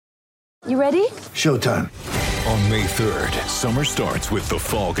You ready? Showtime. On May 3rd, summer starts with The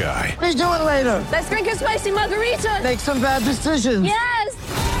Fall Guy. Let's do it later. Let's drink a spicy margarita. Make some bad decisions. Yes!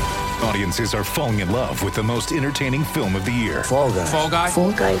 Audiences are falling in love with the most entertaining film of the year. Fall Guy. Fall Guy?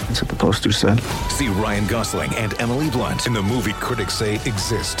 Fall guy. That's what the poster said. See Ryan Gosling and Emily Blunt in the movie critics say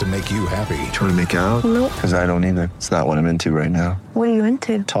exists to make you happy. Trying to make it out? Nope. Because I don't either. It's not what I'm into right now. What are you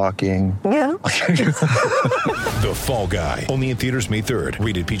into? Talking. Yeah. The Fall Guy. Only in theaters May 3rd.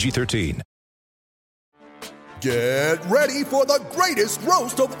 Rated PG-13. Get ready for the greatest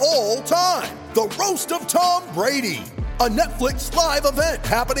roast of all time. The Roast of Tom Brady. A Netflix live event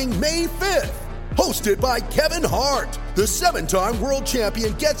happening May 5th. Hosted by Kevin Hart. The 7-time world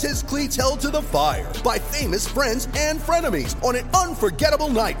champion gets his cleats held to the fire by famous friends and frenemies on an unforgettable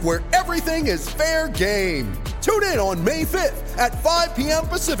night where everything is fair game. Tune in on May 5th at 5 p.m.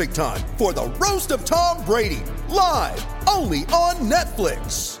 Pacific time for the Roast of Tom Brady. Live only on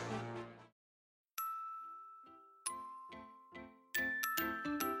Netflix.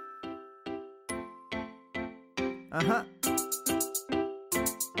 I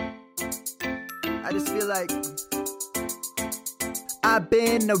just feel like I've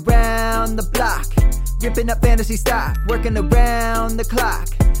been around the block, ripping up fantasy stock, working around the clock.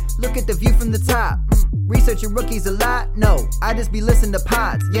 Look at the view from the top. Researching rookies a lot? No, I just be listening to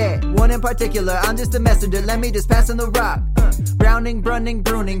pods. Yeah, one in particular, I'm just a messenger. Let me just pass on the rock. Browning, brunning,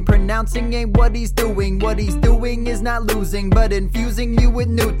 pruning, pronouncing ain't what he's doing. What he's doing is not losing, but infusing you with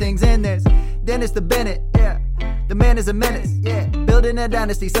new things. And there's Dennis the Bennett, yeah. The man is a menace, yeah. Building a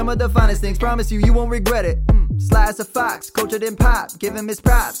dynasty, some of the finest things. Promise you won't regret it. Sly as a fox, cultured in pop. Give him his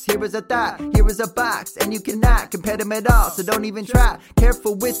props. Here is a thought, here is a box. And you cannot compare them at all, so don't even try.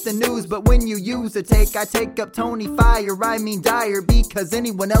 Careful with the news, but when you use a take, I take up Tony Fire. I mean Dyer, because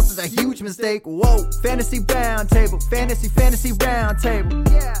anyone else is a huge mistake. Whoa, fantasy round table, fantasy round table.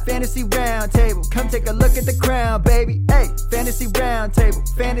 Yeah. Fantasy round table, come take a look at the crown, baby. Hey, fantasy round table,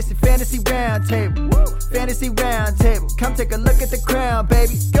 fantasy round table. Woo. Fantasy round table, come take a look at the crown,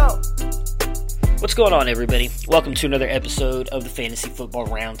 baby. Go. What's going on, everybody? Welcome to another episode of the Fantasy Football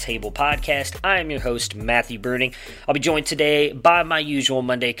Roundtable Podcast. I am your host, Matthew Bruning. I'll be joined today by my usual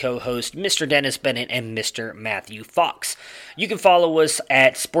Monday co-host, Mr. Dennis Bennett and Mr. Matthew Fox. You can follow us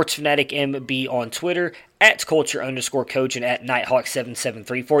at SportsFanaticMB on Twitter, at Culture_Coach, and at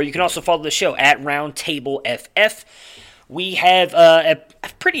Nighthawk7734. You can also follow the show at RoundtableFF. We have a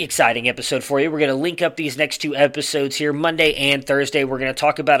pretty exciting episode for you. We're going to link up these next two episodes here, Monday and Thursday. We're going to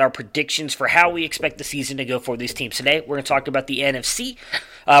talk about our predictions for how we expect the season to go for these teams today. We're going to talk about the NFC.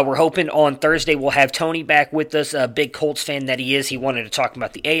 We're hoping on Thursday we'll have Tony back with us, a big Colts fan that he is. He wanted to talk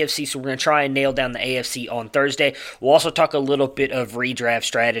about the AFC, so we're going to try and nail down the AFC on Thursday. We'll also talk a little bit of redraft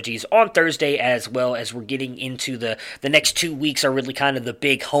strategies on Thursday, as well as we're getting into the next 2 weeks are really kind of the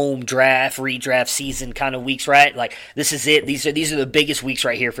big home draft, redraft season kind of weeks, right? Like, this is it. These are the biggest weeks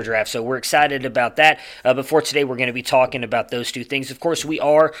right here for draft, so we're excited about that. But for today, we're going to be talking about those two things. Of course, we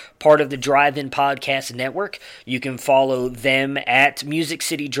are part of the Drive-In Podcast Network. You can follow them at Music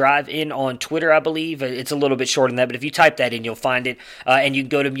City Drive-In on Twitter, I believe. It's a little bit shorter than that, but if you type that in, you'll find it. And you can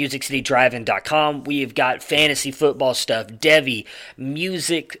go to MusicCityDriveIn.com. We have got fantasy football stuff, Devy,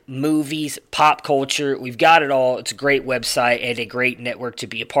 music, movies, pop culture. We've got it all. It's a great website and a great network to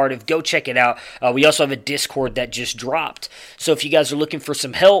be a part of. Go check it out. We also have a Discord that just dropped. So if you guys are looking for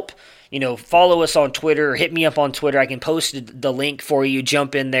some help, follow us on Twitter or hit me up on Twitter. I can post the link for you.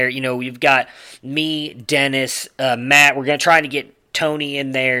 Jump in there. We've got me, Dennis, Matt. We're going to try to get Tony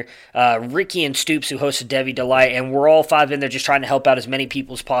in there, Ricky and Stoops, who hosted Devi Delight, and we're all five in there just trying to help out as many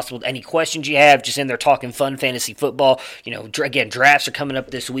people as possible. Any questions you have, just in there talking fun fantasy football. Again, drafts are coming up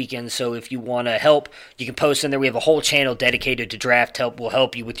this weekend, so if you want to help, you can post in there. We have a whole channel dedicated to draft help. We'll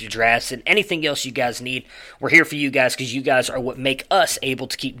help you with your drafts and anything else you guys need. We're here for you guys because you guys are what make us able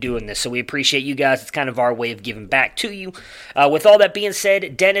to keep doing this, so we appreciate you guys. It's kind of our way of giving back to you. With all that being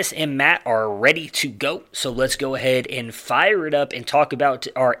said, Dennis and Matt are ready to go, so let's go ahead and fire it up and talk about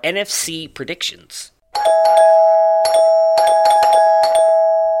our NFC predictions.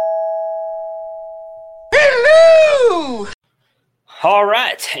 Hello! All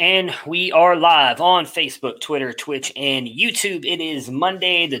right, and we are live on Facebook, Twitter, Twitch, and YouTube. It is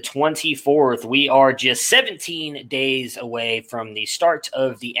Monday the 24th. We are just 17 days away from the start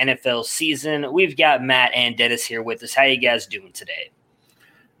of the NFL season. We've got Matt and Dennis here with us. How you guys doing today?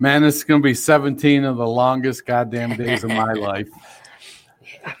 Man, this is going to be 17 of the longest goddamn days of my life.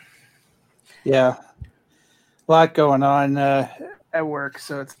 Yeah, a lot going on at work,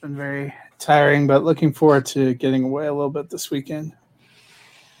 so it's been very tiring, but looking forward to getting away a little bit this weekend.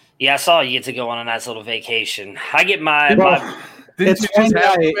 Yeah, I saw you get to go on a nice little vacation. I get my Didn't It's you just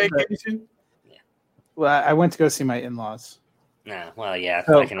have a Monday, vacation? Well, I went to go see my in-laws. No, well, yeah,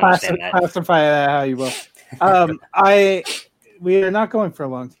 So I can understand that. classify that how you will. We are not going for a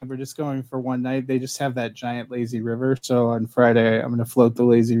long time. We're just going for one night. They just have that giant lazy river. So on Friday, I'm going to float the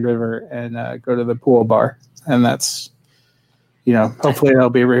lazy river and go to the pool bar. And that's, hopefully it'll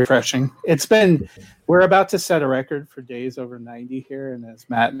be refreshing. We're about to set a record for days over 90 here. And as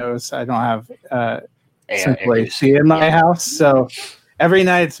Matt knows, I don't have central AC in my house. So every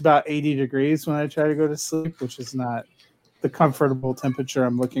night it's about 80 degrees when I try to go to sleep, which is not the comfortable temperature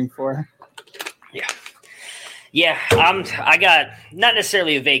I'm looking for. Yeah, I got not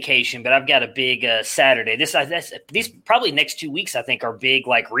necessarily a vacation, but I've got a big Saturday. These probably next 2 weeks I think are big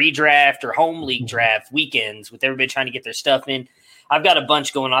like redraft or home league draft weekends with everybody trying to get their stuff in. I've got a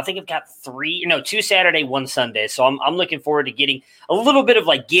bunch going on. I think I've got 2 Saturday, 1 Sunday. So I'm looking forward to getting a little bit of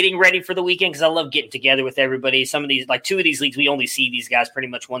like getting ready for the weekend because I love getting together with everybody. Some of these, like 2 of these leagues, we only see these guys pretty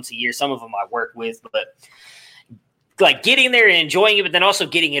much once a year. Some of them I work with, but like getting there and enjoying it, but then also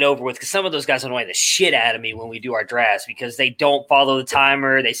getting it over with because some of those guys annoy the shit out of me when we do our drafts because they don't follow the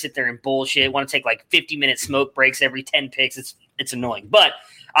timer. They sit there and bullshit, want to take like 50-minute smoke breaks every 10 picks. It's annoying, but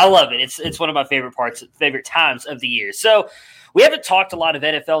I love it. It's one of my favorite times of the year. So we haven't talked a lot of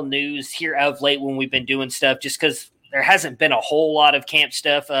NFL news here of late when we've been doing stuff just because there hasn't been a whole lot of camp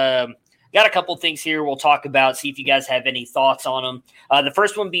stuff. Got a couple things here we'll talk about, see if you guys have any thoughts on them. The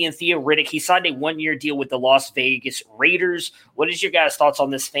first one being Theo Riddick. He signed a 1-year deal with the Las Vegas Raiders. What is your guys' thoughts on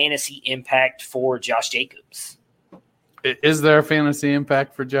this fantasy impact for Josh Jacobs? Is there a fantasy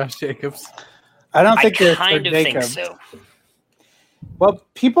impact for Josh Jacobs? I don't think I kind of think so. Well,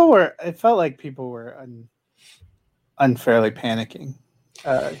 it felt like people were unfairly panicking.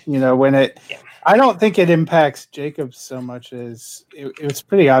 I don't think it impacts Jacobs so much as it was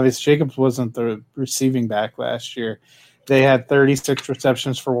pretty obvious. Jacobs wasn't the receiving back last year. They had 36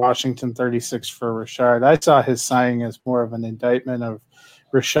 receptions for Washington, 36 for Richard. I saw his signing as more of an indictment of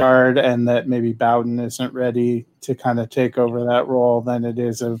Richard and that maybe Bowden isn't ready to kind of take over that role than it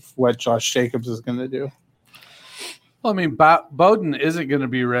is of what Josh Jacobs is going to do. Well, I mean, Bowden isn't going to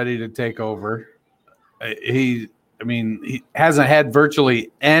be ready to take over. He hasn't had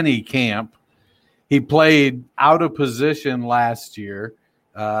virtually any camp. He played out of position last year.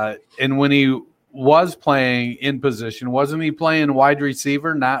 And when he was playing in position, wasn't he playing wide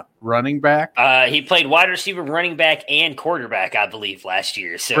receiver, not running back? He played wide receiver, running back, and quarterback, I believe, last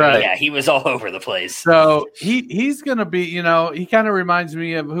year. So, Yeah, he was all over the place. So he's going to be, he kind of reminds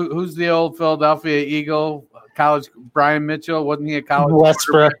me of who's the old Philadelphia Eagle, college, Brian Mitchell. Wasn't he a college?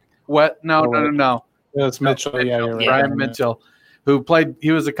 Westbrook. No. It was Mitchell. Yeah, you're right. Brian Mitchell.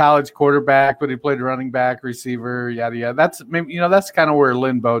 He was a college quarterback, but he played running back, receiver, yada yada. That's maybe that's kind of where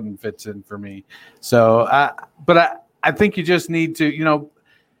Lynn Bowden fits in for me. So, but I think you just need to,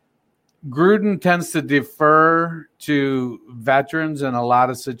 Gruden tends to defer to veterans in a lot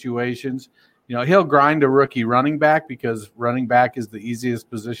of situations. He'll grind a rookie running back because running back is the easiest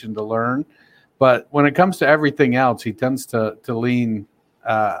position to learn. But when it comes to everything else, he tends to lean,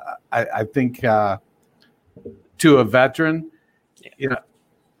 I think, to a veteran.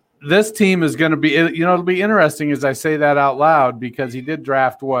 This team is going to be, it'll be interesting as I say that out loud because he did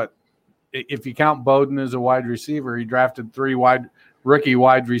draft if you count Bowden as a wide receiver, he drafted 3 rookie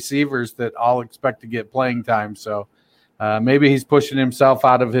wide receivers that all expect to get playing time. So maybe he's pushing himself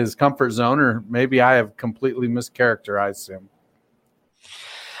out of his comfort zone, or maybe I have completely mischaracterized him.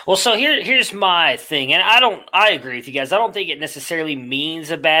 Well, so here's my thing, and I agree with you guys. I don't think it necessarily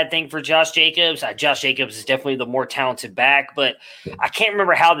means a bad thing for Josh Jacobs. Josh Jacobs is definitely the more talented back, but I can't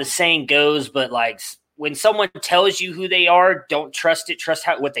remember how the saying goes, but like when someone tells you who they are, don't trust it. Trust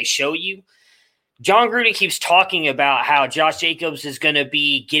what they show you. John Gruden keeps talking about how Josh Jacobs is going to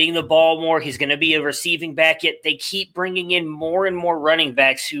be getting the ball more. He's going to be a receiving back, yet they keep bringing in more and more running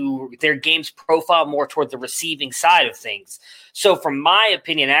backs who their games profile more toward the receiving side of things. So from my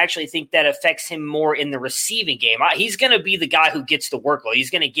opinion, I actually think that affects him more in the receiving game. He's going to be the guy who gets the workload.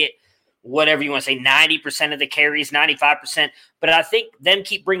 He's going to get whatever you want to say, 90% of the carries, 95%. But I think them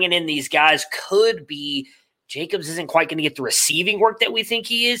keep bringing in these guys could be Jacobs isn't quite going to get the receiving work that we think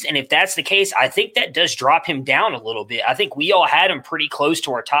he is. And if that's the case, I think that does drop him down a little bit. I think we all had him pretty close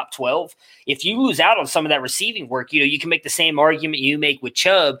to our top 12. If you lose out on some of that receiving work, you can make the same argument you make with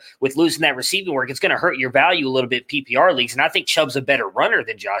Chubb with losing that receiving work. It's going to hurt your value a little bit in PPR leagues. And I think Chubb's a better runner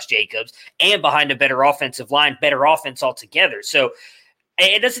than Josh Jacobs and behind a better offensive line, better offense altogether. So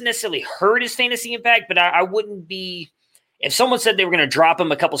it doesn't necessarily hurt his fantasy impact, but I wouldn't be – if someone said they were going to drop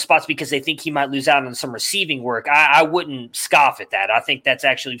him a couple spots because they think he might lose out on some receiving work, I wouldn't scoff at that. I think that's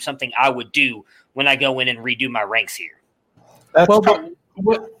actually something I would do when I go in and redo my ranks here.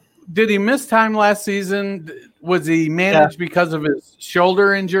 Did he miss time last season? Was he managed because of his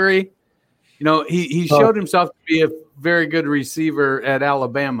shoulder injury? You know, he showed himself to be a very good receiver at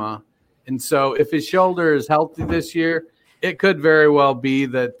Alabama. And so if his shoulder is healthy this year, it could very well be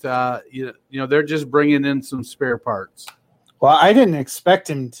that, they're just bringing in some spare parts. Well, I didn't expect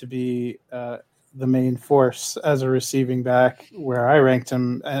him to be the main force as a receiving back where I ranked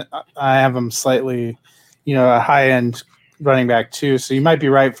him. I have him slightly, a high-end running back too. So you might be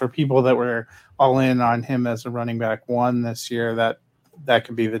right for people that were all in on him as a running back 1 this year. That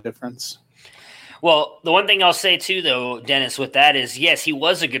could be the difference. Well, the one thing I'll say too, though, Dennis, with that is, yes, he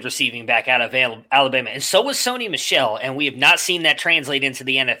was a good receiving back out of Alabama, and so was Sony Michel, and we have not seen that translate into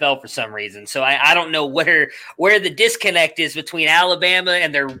the NFL for some reason. So I don't know where the disconnect is between Alabama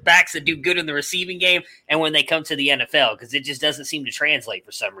and their backs that do good in the receiving game and when they come to the NFL, because it just doesn't seem to translate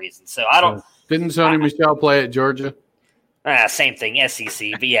for some reason. So I don't. Didn't Sony Michel play at Georgia? Same thing,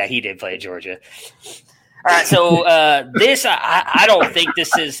 SEC, but yeah, he did play at Georgia. All right, so this I don't think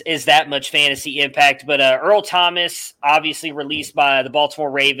this is that much fantasy impact, but Earl Thomas, obviously released by the Baltimore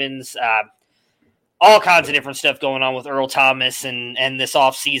Ravens, all kinds of different stuff going on with Earl Thomas and this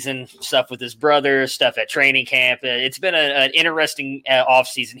offseason stuff with his brother, stuff at training camp. It's been an interesting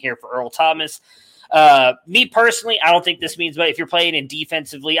offseason here for Earl Thomas. Me personally, I don't think this means, but if you're playing in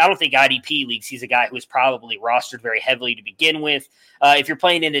defensively, I don't think IDP leagues, he's a guy who is probably rostered very heavily to begin with. If you're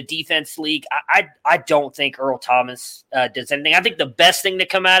playing in a defense league, I don't think Earl Thomas does anything. I think the best thing to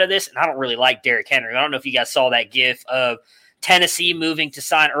come out of this, and I don't really like Derrick Henry. I don't know if you guys saw that gif of Tennessee moving to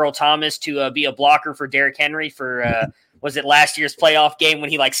sign Earl Thomas to be a blocker for Derrick Henry for, was it last year's playoff game when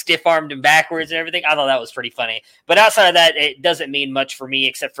he stiff-armed him backwards and everything? I thought that was pretty funny. But outside of that, it doesn't mean much for me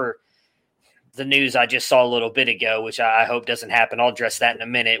except for the news I just saw a little bit ago, which I hope doesn't happen. I'll address that in a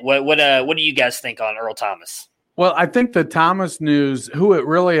minute. What do you guys think on Earl Thomas? Well, I think the Thomas news, who it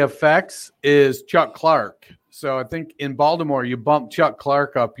really affects is Chuck Clark. So I think in Baltimore, you bump Chuck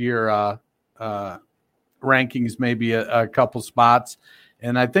Clark up your rankings maybe a couple spots.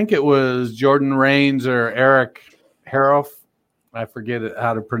 And I think it was Jordan Rains or Eric Haroff. I forget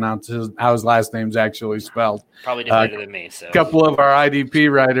how to pronounce how his last name's actually spelled. Probably did better than me. So a couple of our IDP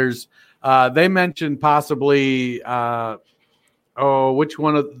writers. They mentioned possibly, which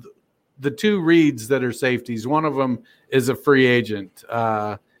one of the two Reeds that are safeties? One of them is a free agent,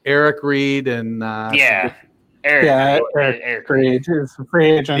 Eric Reed and Eric Reed is a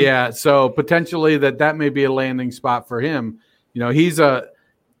free agent. Yeah, so potentially that may be a landing spot for him. He's for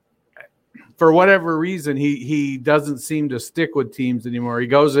whatever reason he doesn't seem to stick with teams anymore. He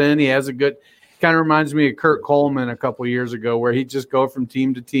goes in, he has a good. Kind of reminds me of Kurt Coleman a couple of years ago, where he'd just go from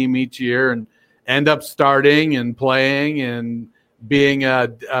team to team each year and end up starting and playing and being a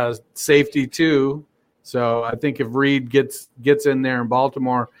safety too. So I think if Reed gets in there in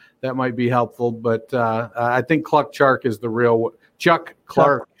Baltimore, that might be helpful. But I think Chuck Clark is the real Chuck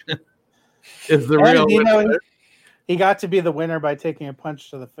Clark is the real. He got to be the winner by taking a punch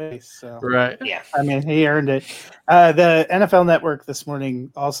to the face. So. Right. Yeah. I mean, he earned it. The NFL Network this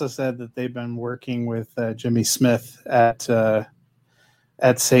morning also said that they've been working with Jimmy Smith at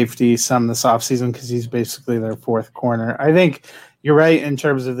safety some this offseason because he's basically their fourth corner. I think you're right in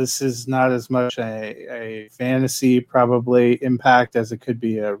terms of this is not as much a fantasy probably impact as it could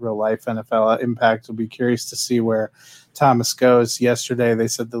be a real life NFL impact. We'll be curious to see where Thomas goes. Yesterday, they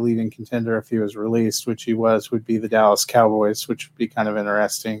said the leading contender, if he was released, which he was, would be the Dallas Cowboys, which would be kind of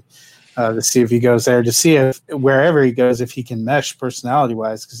interesting to see if he goes there, to see if wherever he goes, if he can mesh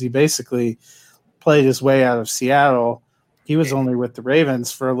personality-wise, because he basically played his way out of Seattle. He was only with the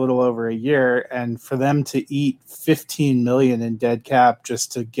Ravens for a little over a year, and for them to eat $15 million in dead cap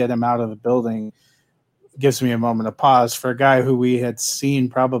just to get him out of the building gives me a moment of pause for a guy who we had seen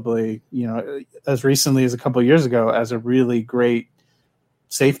probably, as recently as a couple of years ago as a really great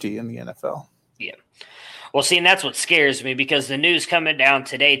safety in the NFL. Yeah. Well, see, and that's what scares me because the news coming down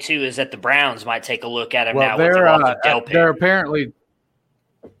today too is that the Browns might take a look at him now. They're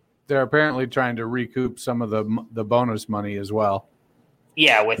apparently trying to recoup some of the bonus money as well.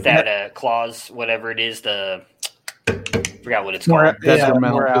 Yeah, with that clause, whatever it is, forgot what it's called.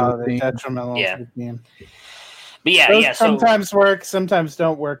 Detrimental. Yeah. To the team. But yeah, those sometimes work, sometimes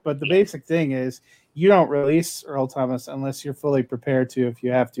don't work. But the basic thing is you don't release Earl Thomas unless you're fully prepared to, if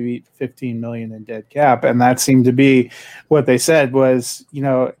you have to eat $15 million in dead cap. And that seemed to be what they said was,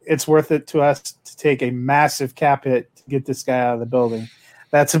 it's worth it to us to take a massive cap hit to get this guy out of the building.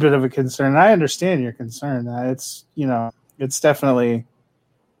 That's a bit of a concern. I understand your concern. It's definitely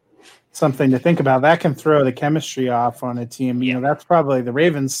something to think about. That can throw the chemistry off on a team. That's probably the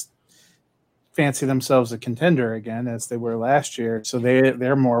Ravens fancy themselves a contender again as they were last year. So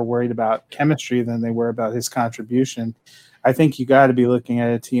they're more worried about chemistry than they were about his contribution. I think you got to be looking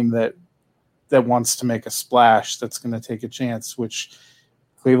at a team that wants to make a splash, that's going to take a chance, which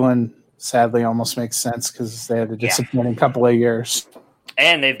Cleveland sadly almost makes sense because they had a disappointing couple of years.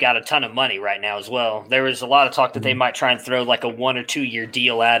 And they've got a ton of money right now as well. There was a lot of talk that they might try and throw like a 1 or 2 year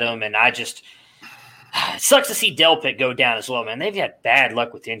deal at him, and it sucks to see Delpit go down as well, man. They've had bad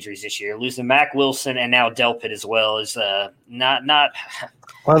luck with injuries this year. Losing Mac Wilson and now Delpit as well is not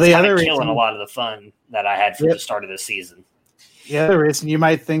well, the other killing reason, a lot of the fun that I had for the start of the season. The other reason you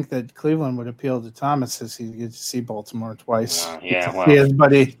might think that Cleveland would appeal to Thomas is he gets to see Baltimore twice. See his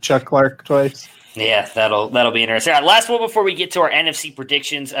buddy Chuck Clark twice. Yeah, that'll be interesting. All right, last one before we get to our NFC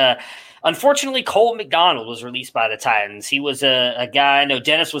predictions. Unfortunately, Cole McDonald was released by the Titans. He was a guy I know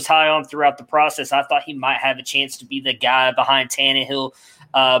Dennis was high on throughout the process. I thought he might have a chance to be the guy behind Tannehill,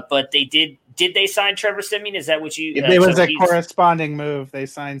 but they did. Did they sign Trevor Siemian? Is that what you? It was a corresponding move. They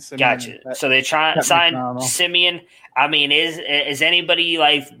signed Siemian. Gotcha. So they sign Siemian. I mean, is anybody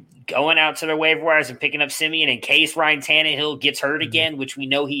like going out to their waiver wires and picking up Siemian in case Ryan Tannehill gets hurt again, which we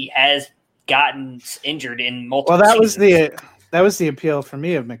know he has gotten injured in multiple seasons? That was the appeal for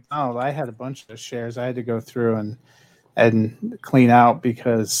me of McDonald. I had a bunch of shares I had to go through and clean out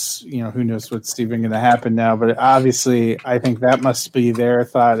because, who knows what's even going to happen now. But obviously, I think that must be their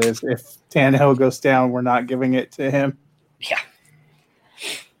thought is if Tannehill goes down, we're not giving it to him. Yeah.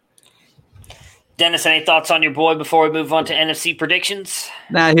 Dennis, any thoughts on your boy before we move on to NFC predictions?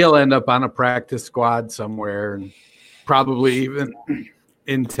 Nah, he'll end up on a practice squad somewhere and probably even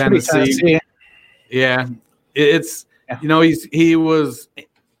in Tennessee. Yeah. He was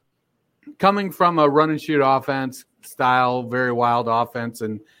coming from a run and shoot offense style, very wild offense,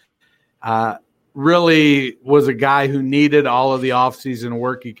 and really was a guy who needed all of the offseason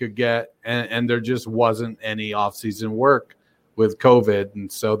work he could get, and there just wasn't any offseason work with COVID.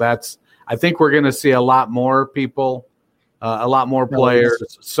 And so I think we're going to see a lot more people, a lot more players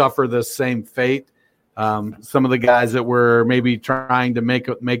suffer the same fate. Some of the guys that were maybe trying to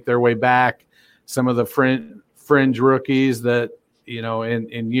make their way back, some of the fringe rookies that,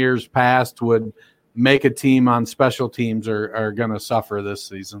 in years past would make a team on special teams are going to suffer this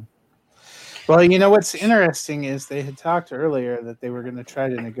season. Well, what's interesting is they had talked earlier that they were going to try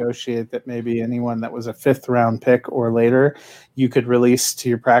to negotiate that maybe anyone that was a 5th round pick or later, you could release to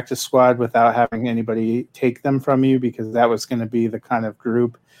your practice squad without having anybody take them from you, because that was going to be the kind of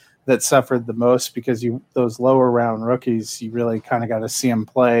group that suffered the most, because those lower round rookies, you really kind of got to see them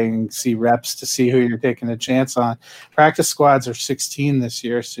play and see reps to see who you're taking a chance on. Practice squads are 16 this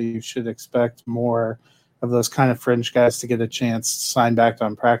year, so you should expect more of those kind of fringe guys to get a chance to sign back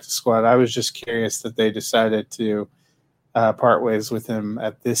on practice squad. I was just curious that they decided to part ways with him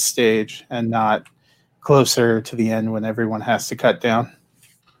at this stage and not closer to the end when everyone has to cut down.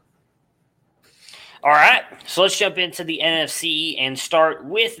 All right, so let's jump into the NFC and start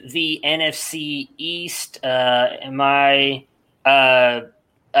with the NFC East. Sorry,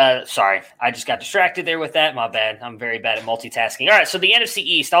 I just got distracted there with that. My bad. I'm very bad at multitasking. All right, so the NFC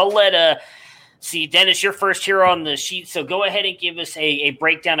East, I'll let Dennis, you're first here on the sheet, so go ahead and give us a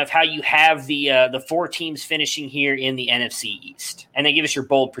breakdown of how you have the 4 teams finishing here in the NFC East. And then give us your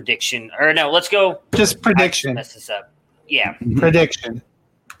bold prediction. Or no, let's go. Just prediction. Mess this up. Yeah. Prediction.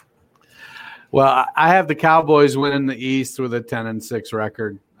 Well, I have the Cowboys winning the East with a 10-6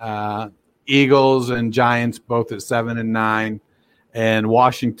 record. Eagles and Giants both at 7-9, and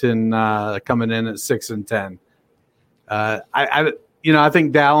Washington coming in at 6-10. I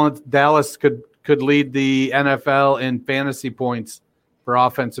think Dallas could lead the NFL in fantasy points for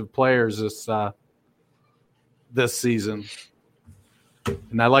offensive players this season.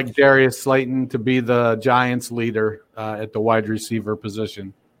 And I like Darius Slayton to be the Giants leader at the wide receiver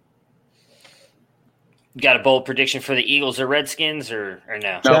position. Got a bold prediction for the Eagles or Redskins or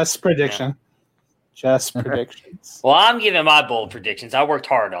no? Just prediction. No. Just predictions. Well, I'm giving my bold predictions. I worked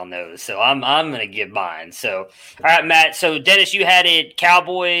hard on those, so I'm going to give mine. So, all right, Matt. So, Dennis, you had it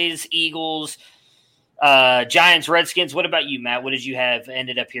Cowboys, Eagles, Giants, Redskins. What about you, Matt? What did you have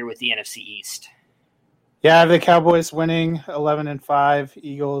ended up here with the NFC East? Yeah, I have the Cowboys winning 11-5,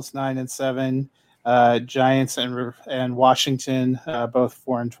 Eagles 9-7. Giants and Washington, both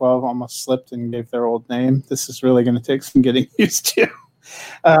 4-12, almost slipped and gave their old name. This is really going to take some getting used to.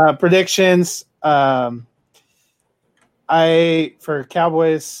 Predictions. For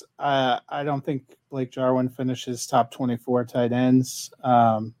Cowboys, I don't think Blake Jarwin finishes top 24 tight ends.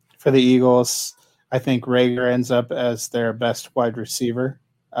 For the Eagles, I think Rager ends up as their best wide receiver,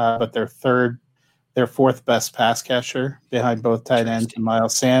 but their 4th best pass catcher behind both tight ends and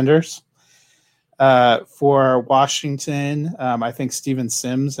Miles Sanders. For Washington, I think Steven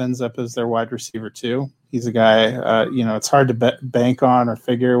Sims ends up as their wide receiver too. He's a guy, it's hard to bank on or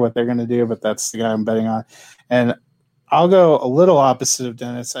figure what they're going to do, but that's the guy I'm betting on. And I'll go a little opposite of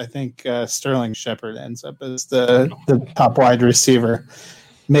Dennis. I think Sterling Shepard ends up as the top wide receiver.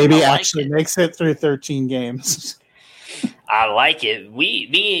 Maybe actually makes it through 13 games. I like it.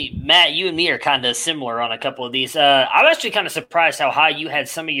 Matt, you and me are kind of similar on a couple of these. I'm actually kind of surprised how high you had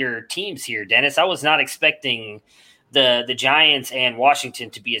some of your teams here, Dennis. I was not expecting the Giants and Washington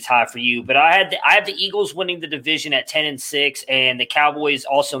to be as high for you, but I had the Eagles winning the division at 10-6, and the Cowboys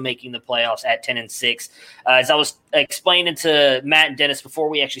also making the playoffs at 10-6. As I was explaining to Matt and Dennis before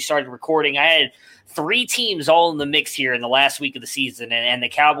we actually started recording, I had 3 teams all in the mix here in the last week of the season, and the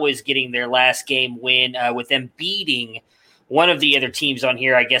Cowboys getting their last game win with them beating one of the other teams on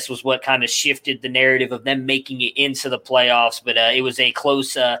here, I guess, was what kind of shifted the narrative of them making it into the playoffs. But it was a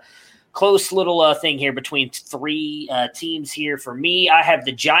close little thing here between 3 teams here. For me, I have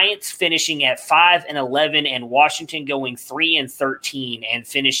the Giants finishing at 5-11 and Washington going 3-13 and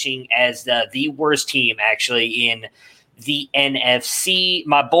finishing as the worst team actually in the NFC.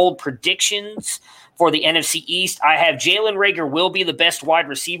 My bold predictions for the NFC East, I have Jalen Reagor will be the best wide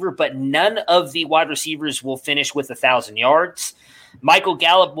receiver, but none of the wide receivers will finish with 1,000 yards. Michael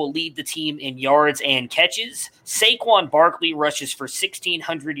Gallup will lead the team in yards and catches. Saquon Barkley rushes for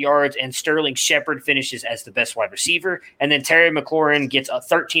 1,600 yards, and Sterling Shepard finishes as the best wide receiver. And then Terry McLaurin gets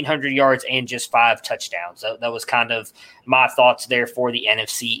 1,300 yards and just 5 touchdowns. So that was kind of my thoughts there for the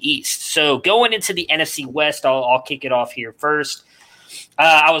NFC East. So going into the NFC West, I'll kick it off here first.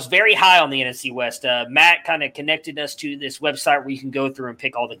 I was very high on the NFC West. Matt kind of connected us to this website where you can go through and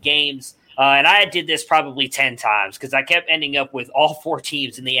pick all the games. And I did this probably 10 times because I kept ending up with all 4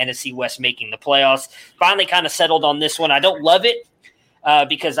 teams in the NFC West making the playoffs. Finally kind of settled on this one. I don't love it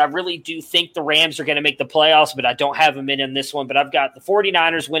because I really do think the Rams are going to make the playoffs, but I don't have them in this one. But I've got the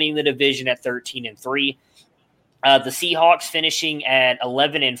 49ers winning the division at 13-3. The Seahawks finishing at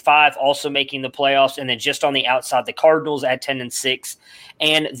 11-5, also making the playoffs, and then just on the outside, the Cardinals at 10-6,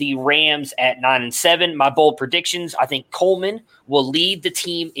 and the Rams at 9-7. My bold predictions: I think Coleman will lead the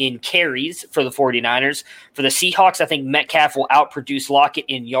team in carries for the 49ers. For the Seahawks, I think Metcalf will outproduce Lockett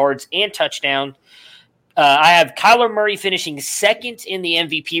in yards and touchdown. I have Kyler Murray finishing second in the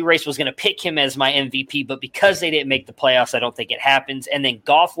MVP race. Was going to pick him as my MVP, but because they didn't make the playoffs, I don't think it happens. And then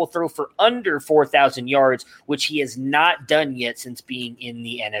Goff will throw for under 4,000 yards, which he has not done yet since being in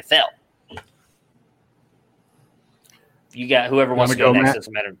the NFL. You got whoever wants to go next.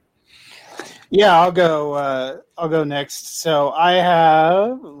 Doesn't matter. Yeah, I'll go next. So I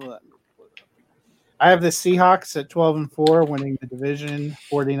have the Seahawks at 12-4, winning the division.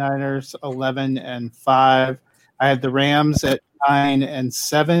 49ers 11-5. I have the Rams at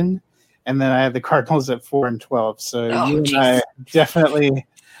 9-7, and then I have the Cardinals at 4-12. So you and I definitely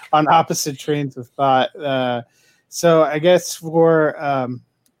on opposite trains of thought. So I guess for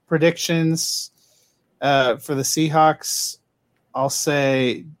predictions for the Seahawks, I'll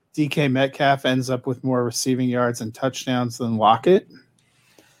say DK Metcalf ends up with more receiving yards and touchdowns than Lockett.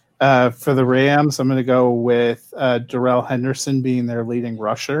 For the Rams, I'm going to go with Darrell Henderson being their leading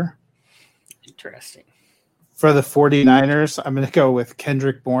rusher. Interesting. For the 49ers, I'm going to go with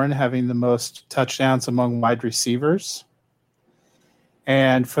Kendrick Bourne having the most touchdowns among wide receivers.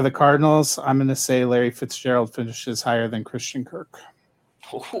 And for the Cardinals, I'm going to say Larry Fitzgerald finishes higher than Christian Kirk.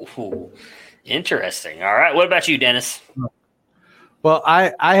 Ooh, interesting. All right. What about you, Dennis? Well,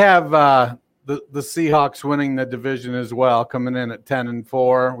 I have the Seahawks winning the division as well, coming in at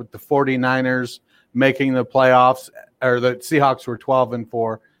 10-4, with the 49ers making the playoffs, or the Seahawks were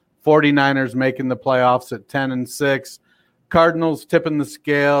 12-4. 49ers making the playoffs at 10-6. Cardinals tipping the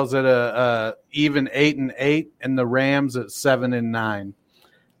scales at a even 8-8, and the Rams at 7-9.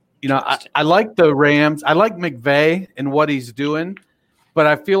 You know, I like the Rams. I like McVay and what he's doing, but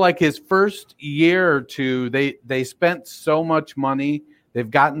I feel like his first year or two, they spent so much money. They've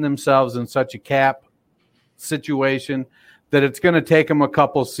gotten themselves in such a cap situation that it's going to take them a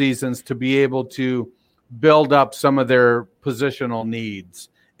couple seasons to be able to build up some of their positional needs.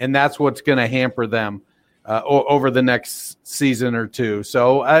 And that's what's going to hamper them over the next season or two.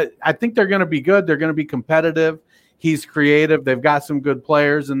 So I think they're going to be good. They're going to be competitive. He's creative. They've got some good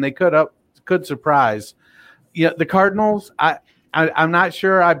players, and they could surprise. Yeah, the Cardinals, I'm not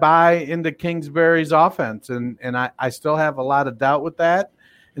sure I buy into Kingsbury's offense, and I still have a lot of doubt with that.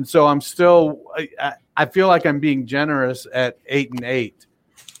 And so I feel like I'm being generous at 8-8.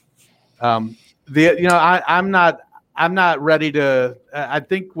 I'm not ready to. I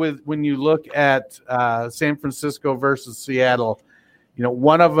think when you look at San Francisco versus Seattle,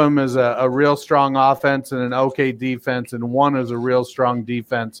 one of them is a real strong offense and an okay defense, and one is a real strong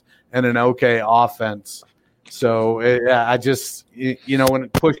defense and an okay offense. So I just, when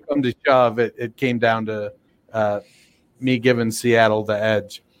it push come to shove, it came down to me giving Seattle the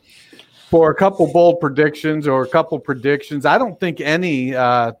edge. For a couple bold predictions or a couple predictions, I don't think any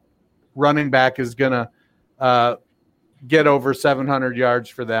running back is going to get over 700 yards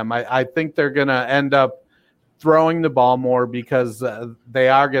for them. I think they're going to end up throwing the ball more because they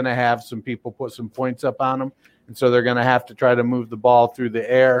are going to have some people put some points up on them, and so they're going to have to try to move the ball through the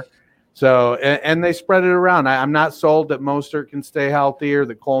air. So, and they spread it around. I'm not sold that Mostert can stay healthy or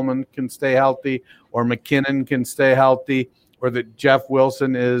that Coleman can stay healthy or McKinnon can stay healthy or that Jeff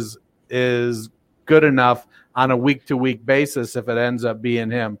Wilson is good enough on a week-to-week basis if it ends up being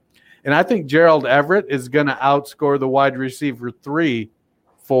him. And I think Gerald Everett is going to outscore the wide receiver 3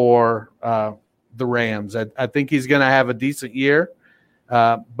 for the Rams. I think he's going to have a decent year.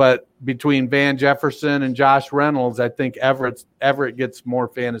 But between Van Jefferson and Josh Reynolds, I think Everett gets more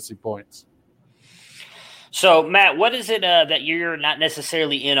fantasy points. So, Matt, what is it that you're not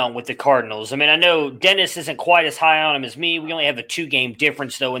necessarily in on with the Cardinals? I mean, I know Dennis isn't quite as high on them as me. We only have a 2-game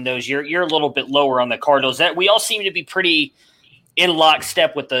difference, though, in those. You're a little bit lower on the Cardinals. That we all seem to be pretty in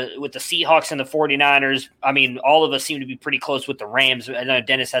lockstep with the Seahawks and the 49ers. I mean, all of us seem to be pretty close with the Rams. I know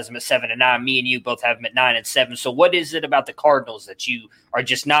Dennis has them at 7-9. Me and you both have them at 9-7. So what is it about the Cardinals that you are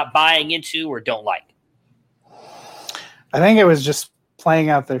just not buying into or don't like? I think it was just playing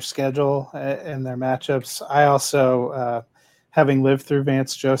out their schedule and their matchups. I also, having lived through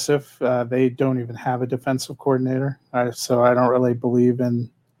Vance Joseph, they don't even have a defensive coordinator. So I don't really believe in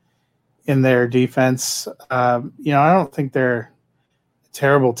their defense. I don't think they're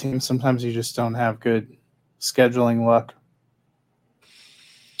terrible team. Sometimes you just don't have good scheduling luck.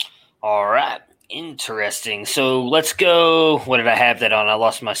 All right. Interesting. So let's go. What did I have that on? I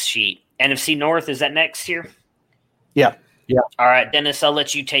lost my sheet. NFC North, is that next here? Yeah. All right, Dennis, I'll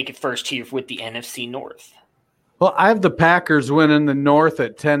let you take it first here with the NFC North. Well, I have the Packers winning the North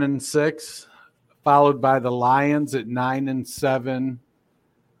at 10-6, followed by the Lions at 9-7.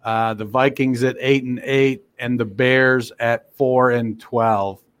 The Vikings at 8-8, and the Bears at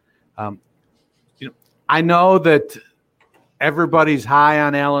 4-12. I know that everybody's high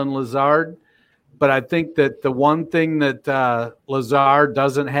on Allen Lazard, but I think that the one thing that Lazard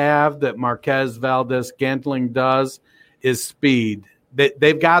doesn't have that Marquez Valdes-Scantling does is speed.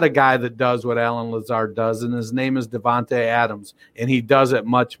 They've got a guy that does what Allen Lazard does, and his name is Devontae Adams, and he does it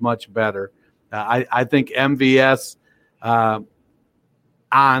much, much better. I think MVS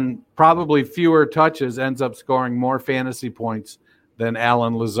on probably fewer touches ends up scoring more fantasy points than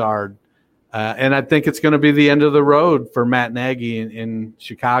Allen Lazard. And I think it's going to be the end of the road for Matt Nagy in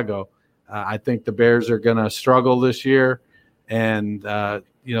Chicago. I think the Bears are going to struggle this year. And,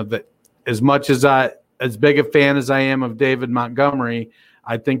 that as much as big a fan as I am of David Montgomery,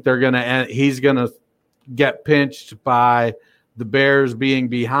 I think he's going to get pinched by the Bears being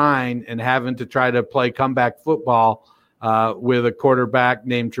behind and having to try to play comeback football with a quarterback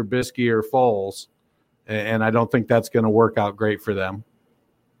named Trubisky or Foles. And I don't think that's going to work out great for them.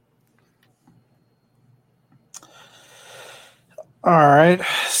 All right.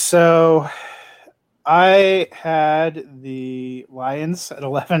 So I had the Lions at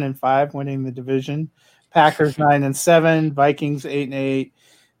 11-5 winning the division. Packers 9-7, Vikings 8-8,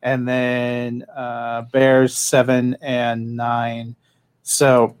 and then Bears 7-9.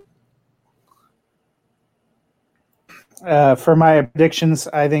 So for my predictions,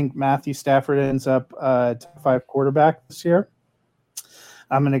 I think Matthew Stafford ends up top 5 quarterback this year.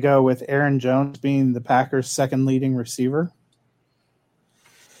 I'm going to go with Aaron Jones being the Packers' second leading receiver.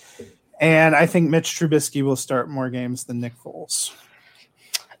 And I think Mitch Trubisky will start more games than Nick Foles.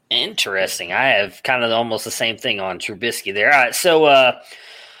 Interesting. I have kind of almost the same thing on Trubisky there. All right, so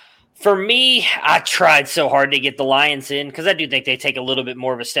for me, I tried so hard to get the Lions in because I do think they take a little bit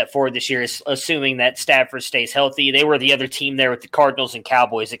more of a step forward this year, assuming that Stafford stays healthy. They were the other team there with the Cardinals and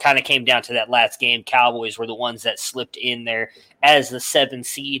Cowboys. It kind of came down to that last game. Cowboys were the ones that slipped in there as the 7th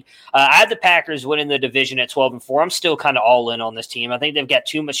seed. I had the Packers winning the division at 12-4. I'm still kind of all in on this team. I think they've got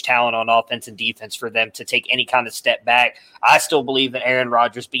too much talent on offense and defense for them to take any kind of step back. I still believe in Aaron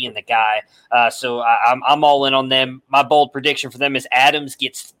Rodgers being the guy. So I'm all in on them. My bold prediction for them is Adams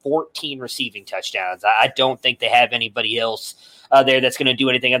gets 14 receiving touchdowns. I don't think they have anybody else there that's going to do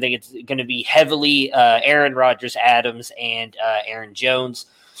anything. I think it's going to be heavily Aaron Rodgers, Adams, and Aaron Jones.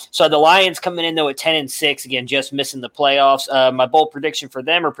 So the Lions coming in, though, at 10-6, again, just missing the playoffs. My bold prediction for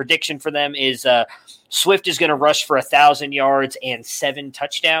them is Swift is going to rush for 1,000 yards and 7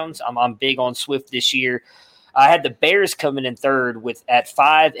 touchdowns. I'm big on Swift this year. I had the Bears coming in third at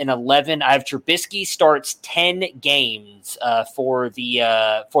 5-11. I have Trubisky starts 10 games for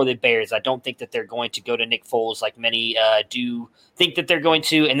the Bears. I don't think that they're going to go to Nick Foles like many do think that they're going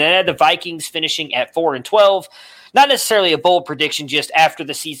to. And then I had the Vikings finishing at 4-12. Not necessarily a bold prediction, just after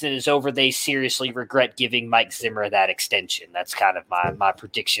the season is over, they seriously regret giving Mike Zimmer that extension. That's kind of my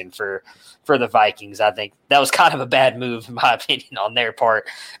prediction for the Vikings. I think that was kind of a bad move, in my opinion, on their part.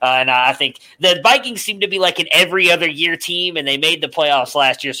 And I think the Vikings seem to be like an every other year team, and they made the playoffs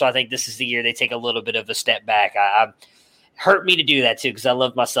last year, so I think this is the year they take a little bit of a step back. Hurt me to do that too, because I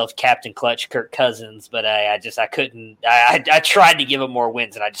love myself Captain Clutch Kirk Cousins, but I couldn't. I tried to give him more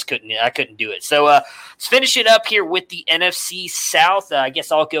wins, and I just couldn't. I couldn't do it. So let's finish it up here with the NFC South. I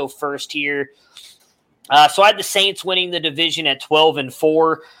guess I'll go first here. So I had the Saints winning the division at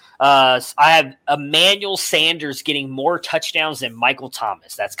 12-4. I have Emmanuel Sanders getting more touchdowns than Michael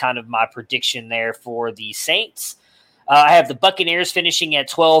Thomas. That's kind of my prediction there for the Saints. I have the Buccaneers finishing at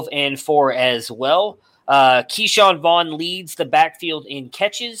 12-4 as well. Keyshawn Vaughn leads the backfield in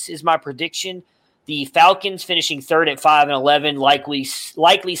catches is my prediction. The Falcons finishing third at 5-11,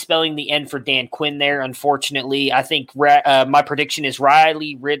 likely spelling the end for Dan Quinn there. Unfortunately, I think my prediction is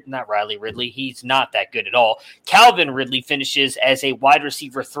not Riley Ridley. He's not that good at all. Calvin Ridley finishes as a wide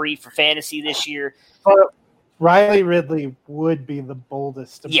receiver 3 for fantasy this year. Riley Ridley would be the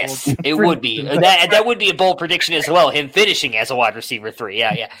boldest. Yes, it would be. That would be a bold prediction as well, him finishing as a wide receiver 3.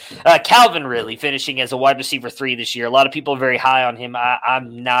 Yeah. Calvin Ridley finishing as a wide receiver 3 this year. A lot of people are very high on him.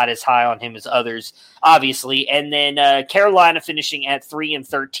 I'm not as high on him as others, obviously. And then Carolina finishing at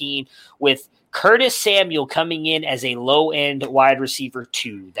 3-13 with Curtis Samuel coming in as a low-end wide receiver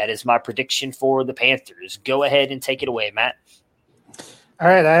 2. That is my prediction for the Panthers. Go ahead and take it away, Matt. All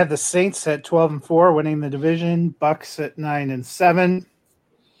right, I have the Saints at 12-4, winning the division. Bucks at 9-7.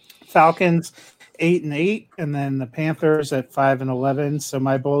 Falcons 8-8, and then the Panthers at 5-11. So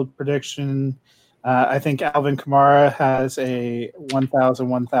my bold prediction, I think Alvin Kamara has a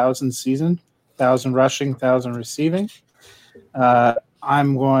 1,000 season, 1,000 rushing, 1,000 receiving.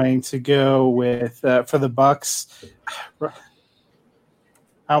 I'm going to go with for the Bucks. I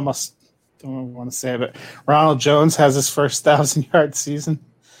almost don't want to say it, but Ronald Jones has his first 1,000-yard season.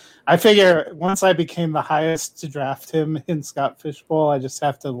 I figure once I became the highest to draft him in Scott Fishbowl, I just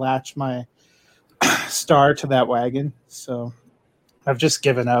have to latch my star to that wagon. So I've just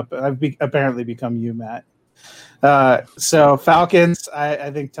given up. I've apparently become you, Matt. So Falcons, I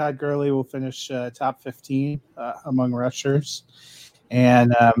think Todd Gurley will finish top 15 among rushers.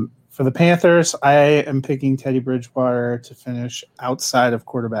 And for the Panthers, I am picking Teddy Bridgewater to finish outside of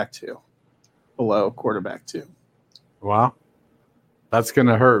quarterback 2. Below quarterback 2. Wow. That's going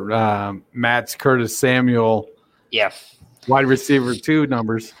to hurt Matt's Curtis Samuel. Yeah. Wide receiver 2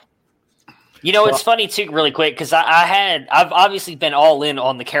 numbers. It's funny too, really quick, because I've obviously been all in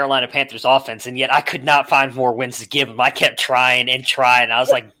on the Carolina Panthers offense, and yet I could not find more wins to give them. I kept trying and trying. I was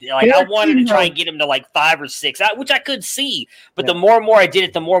like I wanted to try and get them to like 5 or 6, which I could see. But the more and more I did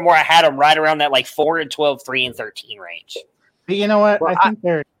it, the more and more I had them right around that like 4-12, 3-13 range. But you know what? Well, I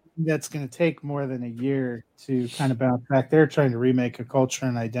think that's going to take more than a year to kind of bounce back. They're trying to remake a culture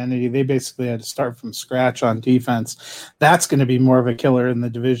and identity. They basically had to start from scratch on defense. That's going to be more of a killer in the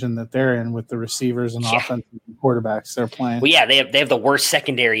division that they're in with the receivers and offensive quarterbacks they're playing. Well, yeah, they have the worst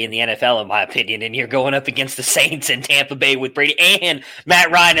secondary in the NFL, in my opinion, and you're going up against the Saints and Tampa Bay with Brady and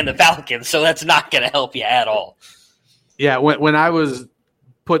Matt Ryan and the Falcons, so that's not going to help you at all. Yeah, when I was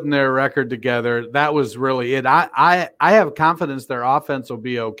putting their record together, that was really it. I have confidence their offense will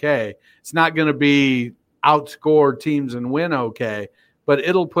be okay. It's not going to be outscore teams and win okay, but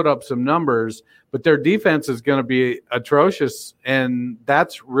it'll put up some numbers. But their defense is going to be atrocious, and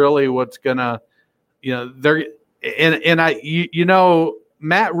that's really what's going to, they're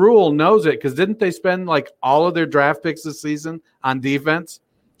Matt Rule knows it, because didn't they spend like all of their draft picks this season on defense?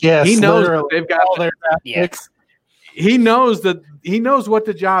 Yes, he knows they've got all their draft picks. He knows what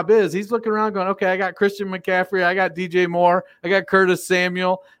the job is. He's looking around going, okay, I got Christian McCaffrey, I got DJ Moore, I got Curtis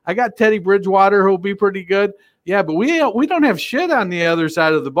Samuel, I got Teddy Bridgewater, who'll be pretty good. Yeah, but we don't have shit on the other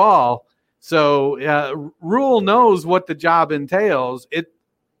side of the ball. So Rule knows what the job entails.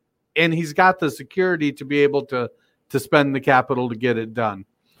 And he's got the security to be able to spend the capital to get it done.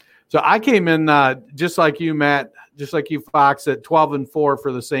 So I came in just like you, Matt, just like you, Fox, at 12-4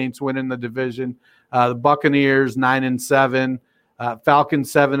 for the Saints winning the division. The Buccaneers 9-7,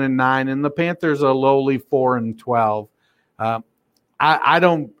 Falcons 7-9, and the Panthers a lowly 4-12. I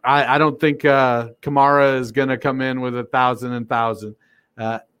don't think Kamara is going to come in with 1,000.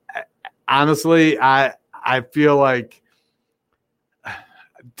 Honestly, I feel like,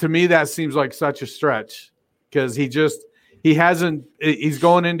 to me, that seems like such a stretch. because he's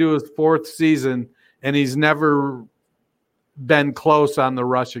going into his fourth season and he's never been close on the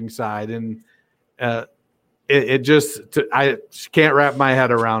rushing side. And I can't wrap my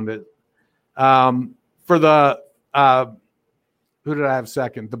head around it. For the who did I have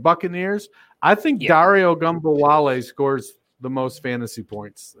second? The Buccaneers. I think Dario Gumbawale scores the most fantasy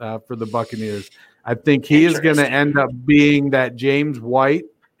points for the Buccaneers. I think he is going to end up being that James White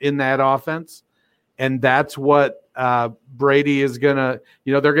in that offense, and that's what Brady is going to.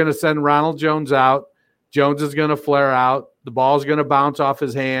 They're going to send Ronald Jones out. Jones is going to flare out. The ball is going to bounce off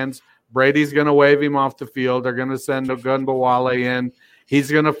his hands. Brady's going to wave him off the field. They're going to send Gumbawale in. He's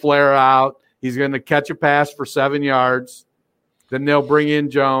going to flare out. He's going to catch a pass for 7 yards. Then they'll bring in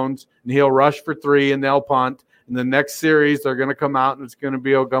Jones, and he'll rush for 3, and they'll punt. In the next series, they're going to come out, and it's going to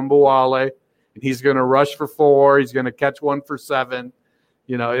be Ogumbawale, and he's going to rush for 4. He's going to catch 1 for 7.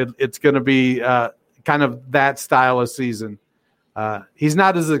 It's going to be kind of that style of season. He's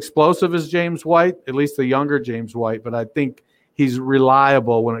not as explosive as James White, at least the younger James White, but I think he's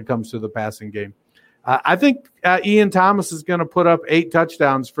reliable when it comes to the passing game. I think Ian Thomas is going to put up 8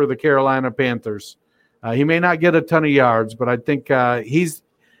 touchdowns for the Carolina Panthers. He may not get a ton of yards, but I think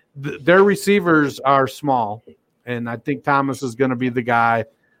their receivers are small, and I think Thomas is going to be the guy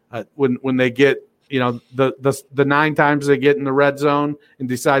when they get the 9 times they get in the red zone and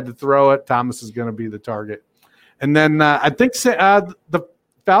decide to throw it. Thomas is going to be the target, and then I think the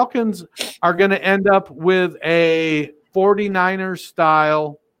Falcons are going to end up with a 49ers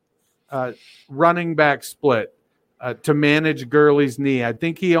style running back split to manage Gurley's knee. I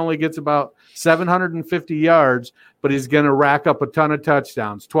think he only gets about 750 yards, but he's going to rack up a ton of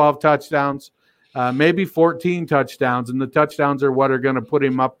touchdowns, 12 touchdowns, maybe 14 touchdowns. And the touchdowns are what are going to put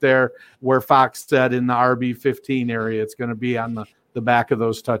him up there where Fox said in the RB15 area. It's going to be on the back of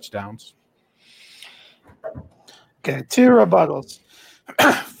those touchdowns. Okay, 2 rebuttals.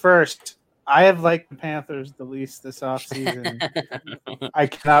 First, I have liked the Panthers the least this offseason. I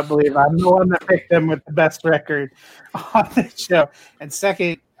cannot believe I'm the one that picked them with the best record on the show. And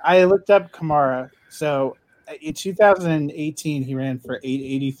second, I looked up Kamara. So in 2018, he ran for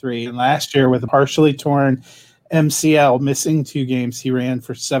 883. And last year, with a partially torn MCL, missing 2 games, he ran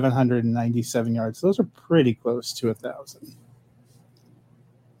for 797 yards. Those are pretty close to 1,000.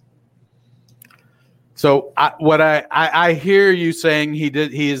 So I hear you saying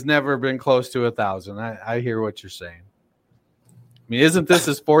he has never been close to 1,000. I hear what you're saying. I mean, isn't this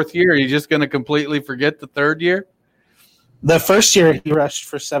his 4th year? Are you just going to completely forget the 3rd year? The first year he rushed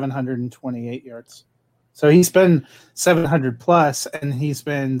for 728 yards. So he's been 700 plus, and he's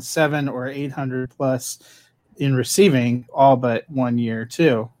been 700 or 800 plus in receiving all but 1 year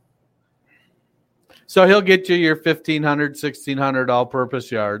too. So he'll get you your 1,500, 1,600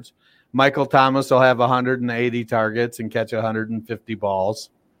 all-purpose yards. Michael Thomas will have 180 targets and catch 150 balls.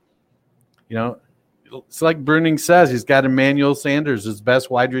 It's like Bruning says, he's got Emmanuel Sanders, his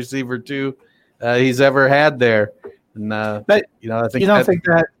best wide receiver too he's ever had there. And but I think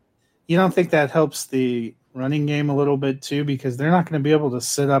you don't think that helps the running game a little bit too, because they're not going to be able to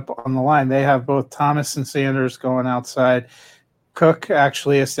sit up on the line. They have both Thomas and Sanders going outside. Cook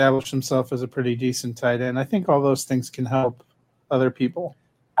actually established himself as a pretty decent tight end. I think all those things can help other people.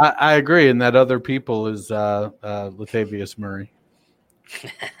 I agree, and that other people is Latavius Murray.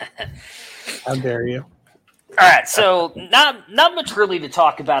 How dare you? All right, so not much really to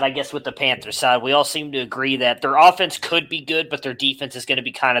talk about, I guess, with the Panthers side. We all seem to agree that their offense could be good, but their defense is going to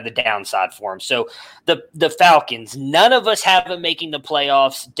be kind of the downside for them. So the Falcons, none of us have them making the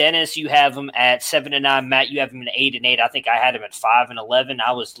playoffs. Dennis, you have them at 7-9. Matt, you have them at 8-8. I think I had them at 5-11.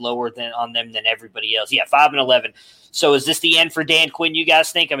 I was lower on them than everybody else. Yeah, 5-11. So is this the end for Dan Quinn, you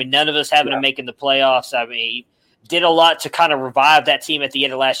guys think? I mean, none of us having them making the playoffs. I mean, did a lot to kind of revive that team at the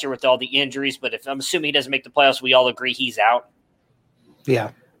end of last year with all the injuries, but if I'm assuming he doesn't make the playoffs, we all agree he's out.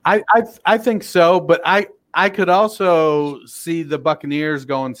 Yeah, I think so, but I could also see the Buccaneers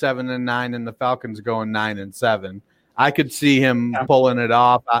going 7-9 and the Falcons going 9-7. I could see him pulling it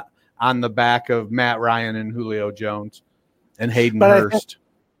off on the back of Matt Ryan and Julio Jones and Hayden Hurst.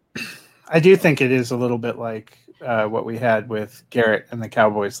 I do think it is a little bit like what we had with Garrett and the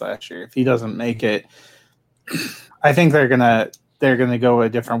Cowboys last year. If he doesn't make it, I think they're gonna go a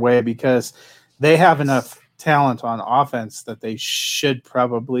different way because they have enough talent on offense that they should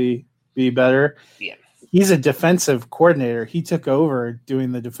probably be better. Yeah. He's a defensive coordinator. He took over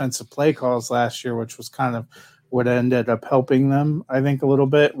doing the defensive play calls last year, which was kind of what ended up helping them, I think, a little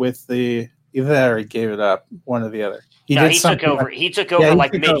bit with either that or he gave it up, one or the other. He took over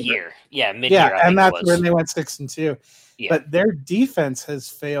mid-year. Yeah, mid-year. Yeah, and that's when they went 6-2. But their defense has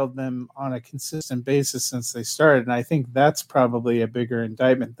failed them on a consistent basis since they started, and I think that's probably a bigger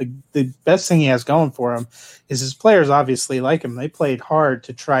indictment. The best thing he has going for him is his players obviously like him. They played hard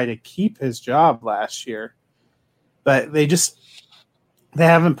to try to keep his job last year, but they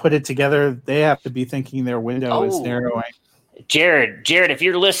haven't put it together. They have to be thinking their window is narrowing. Jared, if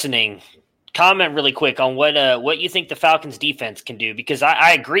you're listening, comment really quick on what you think the Falcons defense can do, because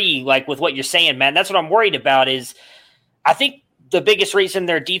I agree like with what you're saying, man. That's what I'm worried about is I think the biggest reason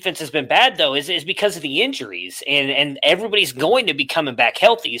their defense has been bad though is because of the injuries and everybody's going to be coming back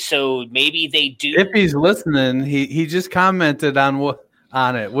healthy. So maybe they do. If he's listening, he just commented on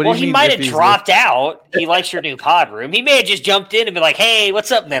it. What do you mean? He might have dropped out. He likes your new pod room. He may have just jumped in and been like, "Hey,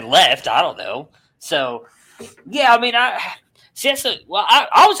 what's up?" and then left. I don't know. So yeah, I mean, I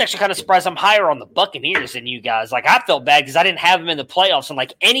was actually kind of surprised I'm higher on the Buccaneers than you guys. Like, I felt bad because I didn't have them in the playoffs, and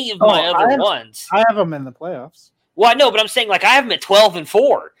like any of my other ones. I have them in the playoffs. Well, I know, but I'm saying like I have them at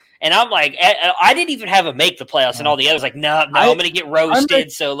 12-4, and I'm like, I didn't even have them make the playoffs, and all the others like, no, I'm going to get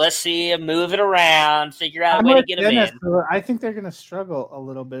roasted. So let's see them move it around, figure out a way to get them in. I think they're going to struggle a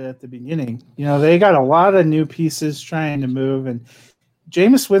little bit at the beginning. You know, they got a lot of new pieces trying to move, and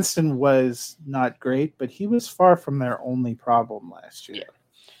Jameis Winston was not great, but he was far from their only problem last year.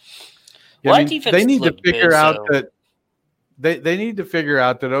 Yeah, I mean, they need to figure out that they need to figure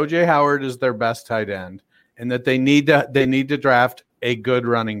out that O.J. Howard is their best tight end, and that they need to draft a good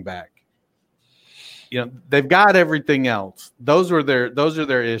running back. You know, they've got everything else. Those are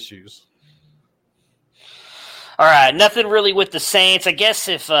their issues. All right, nothing really with the Saints. I guess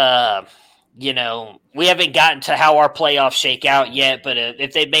if you know, we haven't gotten to how our playoffs shake out yet, but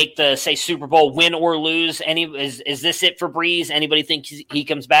if they make the, say, Super Bowl, win or lose, is this it for Breeze? Anybody think he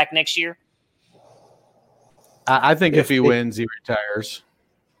comes back next year? I think if he wins, he retires.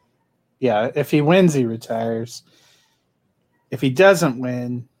 Yeah, if he wins, he retires. If he doesn't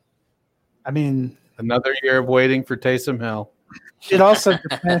win, I mean, another year of waiting for Taysom Hill. It also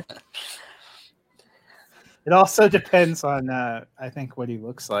depends. It also depends on, I think, what he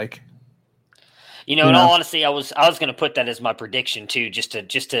looks like. You know, in all honesty, I was going to put that as my prediction too, just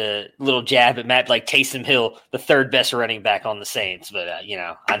a little jab at Matt, like Taysom Hill, the third best running back on the Saints. But you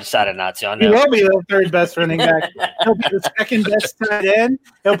know, I decided not to. I know. He will be the third best running back. He'll be the second best tight end.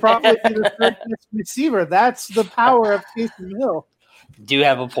 He'll probably be the third best receiver. That's the power of Taysom Hill. Do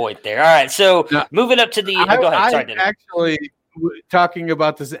have a point there. All right, so moving up to the. Go ahead. Sorry, actually, talking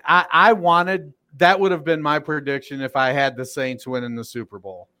about this, I wanted that would have been my prediction if I had the Saints winning the Super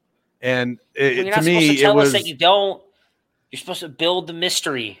Bowl. And you're not supposed to tell us that you don't. You're supposed to build the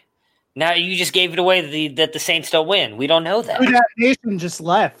mystery. Now you just gave it away that the Saints don't win. We don't know that. That nation just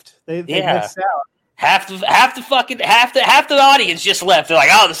left. They missed out. Half the audience just left. They're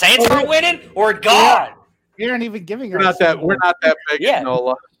like, "Oh, the Saints aren't winning. We're gone." We aren't even giving. We're not that big. Yeah.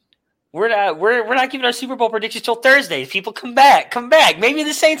 Nola. We're not giving our Super Bowl predictions till Thursdays. People come back. Maybe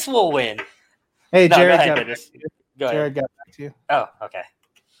the Saints will win. Hey, Jared, go ahead. Jared got back to you. Oh, okay.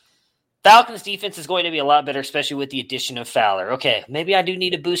 Falcons defense is going to be a lot better, especially with the addition of Fowler. Okay, maybe I do need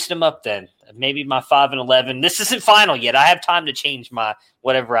to boost them up then. Maybe my 5-11. This isn't final yet. I have time to change my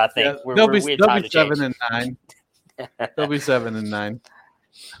whatever I think. Yeah, they'll be 7-9. They'll be 7-9.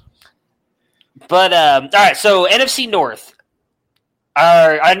 But all right, so NFC North.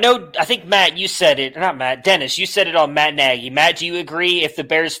 I think Matt, you said it. Not Matt, Dennis, you said it on Matt Nagy. Matt, do you agree if the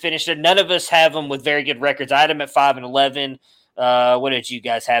Bears finish it? None of us have them with very good records. I had them at 5-11. What did you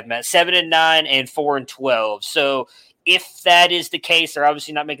guys have, Matt? 7-9 and 4-12. So if that is the case, they're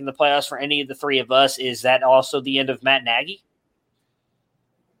obviously not making the playoffs for any of the three of us. Is that also the end of Matt Nagy?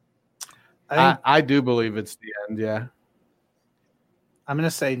 I do believe it's the end, yeah. I'm going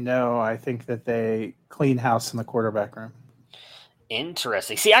to say no. I think that they clean house in the quarterback room.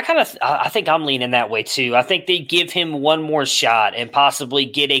 Interesting. See, I think I'm leaning that way too. I think they give him one more shot and possibly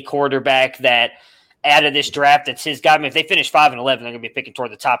get a quarterback that out of this draft that's his guy. I mean, if they finish 5-11, they're going to be picking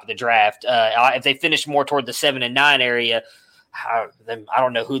toward the top of the draft. If they finish more toward the 7-9 area, then I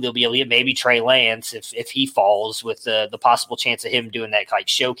don't know who they'll be able to get. Maybe Trey Lance if he falls, with the possible chance of him doing that like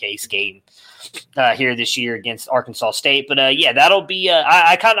showcase game here this year against Arkansas State. But yeah, that'll be.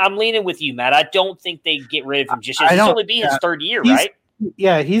 I'm leaning with you, Matt. I don't think they get rid of him just yet. It's only be his third year, right?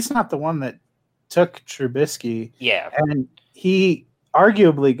 Yeah, he's not the one that took Trubisky. Yeah, and he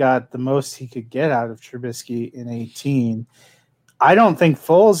arguably got the most he could get out of Trubisky in 2018. I don't think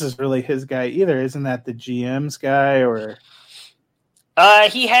Foles is really his guy either. Isn't that the GM's guy or?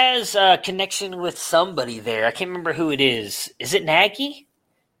 He has a connection with somebody there. I can't remember who it is. Is it Nagy?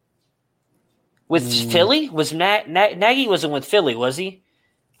 With Philly? Was Nagy wasn't with Philly, was he?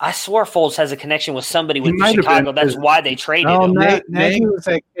 I swore Foles has a connection with somebody with might have Chicago. been, That's why they traded No, him. Nagy was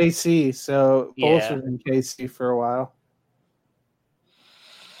at KC, so Yeah. Foles was in KC for a while.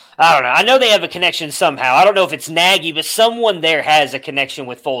 I don't know. I know they have a connection somehow. I don't know if it's Nagy, but someone there has a connection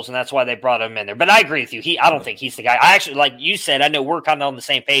with Foles, and that's why they brought him in there. But I agree with you. I don't think he's the guy. I actually, like you said, I know we're kind of on the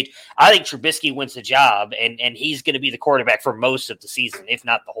same page. I think Trubisky wins the job, and he's going to be the quarterback for most of the season, if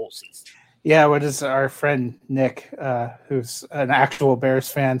not the whole season. Yeah, what is our friend Nick, who's an actual Bears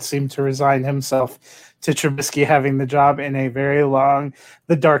fan, seemed to resign himself to Trubisky having the job in a very long,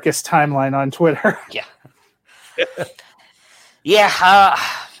 the darkest timeline on Twitter. Yeah.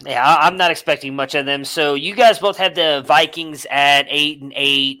 Yeah, I'm not expecting much of them. So you guys both have the Vikings at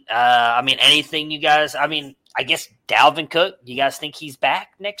 8-8. I mean, anything you guys? I mean, I guess Dalvin Cook. You guys think he's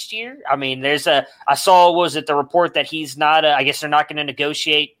back next year? I mean, I saw the report that he's not. I guess they're not going to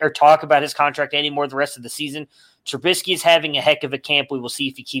negotiate or talk about his contract anymore the rest of the season. Trubisky is having a heck of a camp. We will see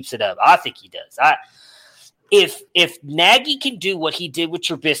if he keeps it up. I think he does. If Nagy can do what he did with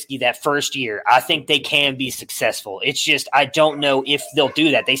Trubisky that first year, I think they can be successful. It's just I don't know if they'll do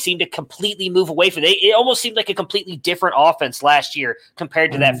that. They seem to completely move away from it. It almost seemed like a completely different offense last year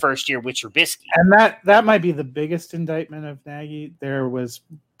compared to that first year with Trubisky. And that might be the biggest indictment of Nagy. There was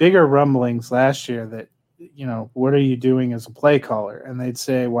bigger rumblings last year that, what are you doing as a play caller? And they'd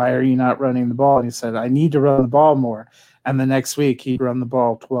say, why are you not running the ball? And he said, I need to run the ball more. And the next week he'd run the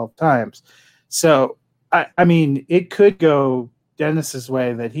ball 12 times. So, I mean, it could go Dennis's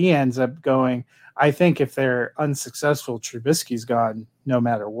way that he ends up going. I think if they're unsuccessful, Trubisky's gone no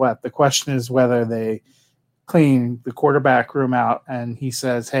matter what. The question is whether they clean the quarterback room out and he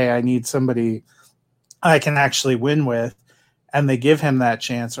says, hey, I need somebody I can actually win with, and they give him that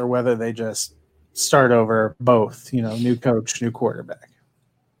chance, or whether they just start over both, new coach, new quarterback.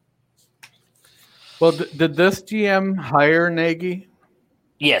 Well, did this GM hire Nagy?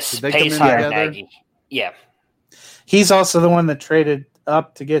 Yes, Pace hired Nagy. Yeah. He's also the one that traded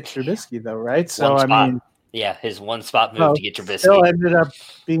up to get Trubisky, though, right? So, yeah, his one spot move to get Trubisky. Still ended up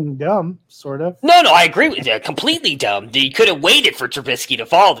being dumb, sort of. No, I agree with you. Completely dumb. You could have waited for Trubisky to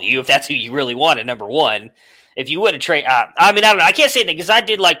follow you if that's who you really wanted, number one. If you would have traded, I don't know. I can't say that because I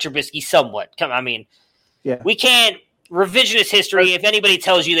did like Trubisky somewhat. We can't. Revisionist history, if anybody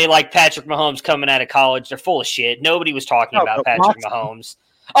tells you they like Patrick Mahomes coming out of college, they're full of shit. Nobody was talking about Patrick Mahomes.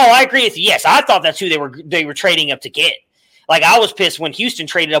 Oh, I agree with you. Yes, I thought that's who they were trading up to get. Like, I was pissed when Houston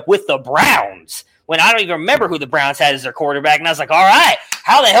traded up with the Browns, when I don't even remember who the Browns had as their quarterback. And I was like, all right,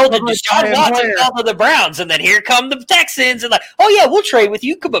 how the hell did Deshaun Watson fall to the Browns? And then here come the Texans and like, oh, yeah, we'll trade with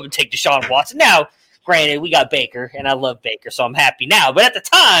you. Come up and take Deshaun Watson. Now, granted, we got Baker, and I love Baker, so I'm happy now. But at the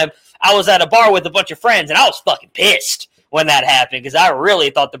time, I was at a bar with a bunch of friends, and I was fucking pissed when that happened because I really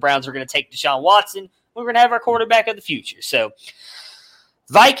thought the Browns were going to take Deshaun Watson. We were going to have our quarterback of the future. So,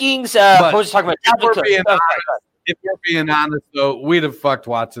 Vikings, we're just talking about if we're being honest, though, we'd have fucked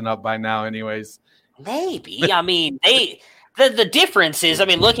Watson up by now anyways. Maybe. I mean, the difference is,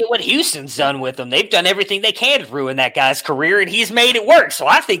 look at what Houston's done with him. They've done everything they can to ruin that guy's career, and he's made it work. So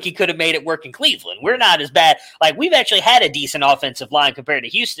I think he could have made it work in Cleveland. We're not as bad. Like, we've actually had a decent offensive line compared to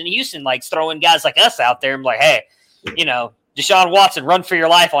Houston. Houston likes throwing guys like us out there and like, hey, Deshaun Watson, run for your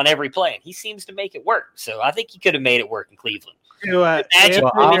life on every play. And he seems to make it work. So I think he could have made it work in Cleveland. I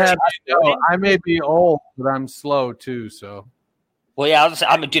may be old, but I'm slow too. So, well, yeah,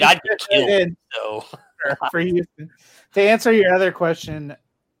 I'd get killed. So, for Houston, to answer your other question,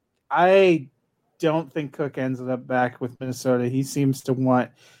 I don't think Cook ends up back with Minnesota. He seems to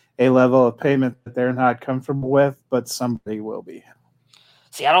want a level of payment that they're not comfortable with, but somebody will be.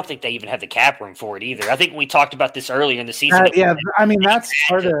 See, I don't think they even have the cap room for it either. I think we talked about this earlier in the season. That's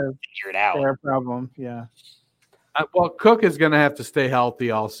part of figure it out. Their problem. Yeah. Well, Cook is going to have to stay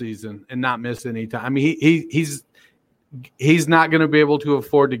healthy all season and not miss any time. He's not going to be able to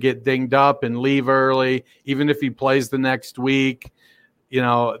afford to get dinged up and leave early, even if he plays the next week. He's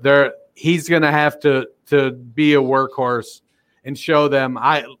going to have to be a workhorse and show them.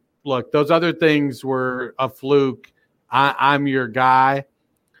 Look, those other things were a fluke. I'm your guy.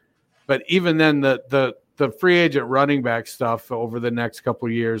 But even then, the free agent running back stuff over the next couple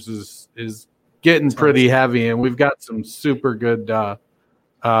of years is getting pretty heavy, and we've got some super good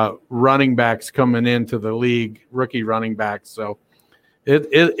running backs coming into the league, rookie running backs. So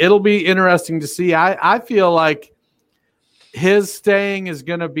it'll be interesting to see. I feel like his staying is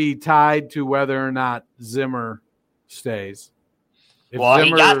going to be tied to whether or not Zimmer stays. If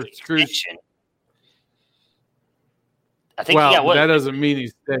Zimmer screws, I think that doesn't mean he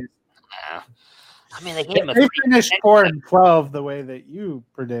stays. They gave him they finished 4-12 the way that you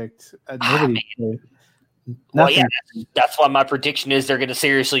predict. Well, yeah, that's why my prediction is they're going to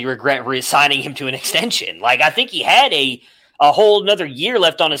seriously regret resigning him to an extension. Like, I think he had a whole another year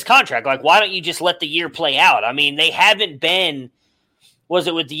left on his contract. Like, why don't you just let the year play out? I mean, they haven't been – was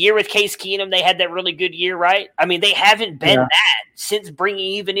it with the year with Case Keenum? They had that really good year, right? I mean, they haven't been that since bringing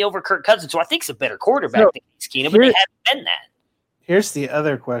even over Kirk Cousins, who I think is a better quarterback than Case Keenum, but they haven't been that. Here's the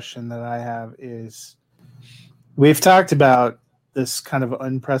other question that I have is we've talked about this kind of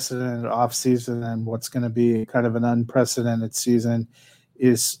unprecedented offseason, and what's going to be kind of an unprecedented season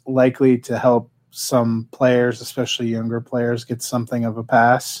is likely to help some players, especially younger players, get something of a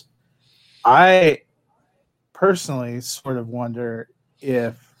pass. I personally sort of wonder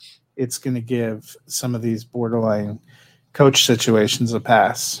if it's going to give some of these borderline coach situations a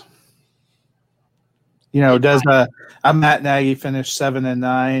pass. You know, does a Matt Nagy finish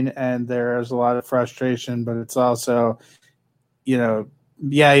 7-9, and there's a lot of frustration, but it's also, you know,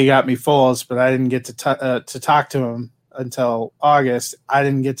 yeah, you got me Foles, but I didn't get to talk to him until August. I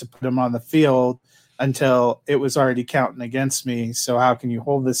didn't get to put him on the field until it was already counting against me. So how can you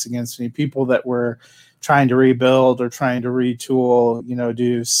hold this against me? People that were trying to rebuild or trying to retool, you know,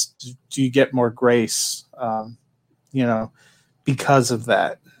 do you get more grace, you know, because of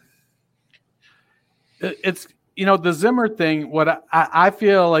that? It's, you know, the Zimmer thing, what I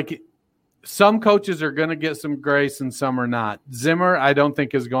feel like some coaches are going to get some grace and some are not. Zimmer, I don't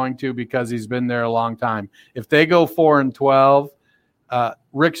think is going to, because he's been there a long time. If they go 4-12,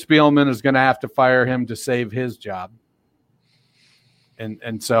 Rick Spielman is going to have to fire him to save his job.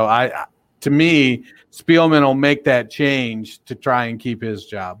 And so to me, Spielman will make that change to try and keep his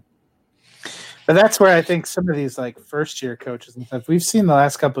job. But that's where I think some of these like first year coaches and stuff, we've seen the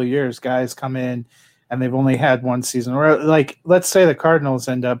last couple of years, guys come in and they've only had one season. Or like, let's say the Cardinals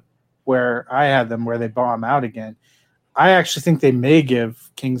end up where I had them, where they bomb out again. I actually think they may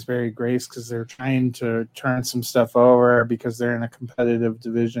give Kingsbury grace because they're trying to turn some stuff over because they're in a competitive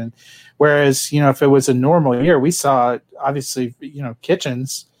division. Whereas, you know, if it was a normal year, we saw obviously, you know,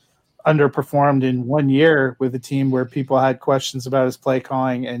 Kitchens underperformed in 1 year with a team where people had questions about his play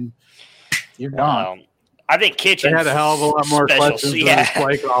calling, and you're gone. I think Kitchens had a hell of a lot more questions than his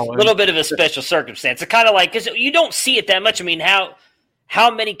play calling. A little bit of a special circumstance. It's kind of like, because you don't see it that much. I mean,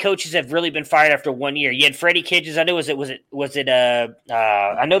 how many coaches have really been fired after 1 year? You had Freddie Kitchens. I know was it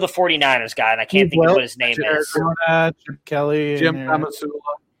I know the 49ers guy, and I can't think of what his name is. Chip Kelly, Jim Thomasula.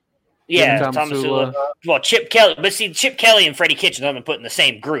 Yeah, Thomasula. Well, Chip Kelly. But see, Chip Kelly and Freddie Kitchens have been put in the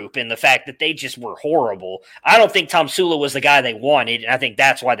same group in the fact that they just were horrible. I don't think Thomasula was the guy they wanted, and I think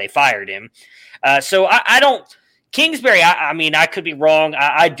that's why they fired him. So I don't – Kingsbury, I mean, I could be wrong.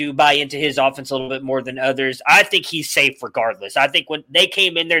 I do buy into his offense a little bit more than others. I think he's safe regardless. I think when they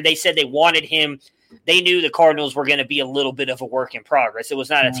came in there, they said they wanted him. They knew the Cardinals were going to be a little bit of a work in progress. It was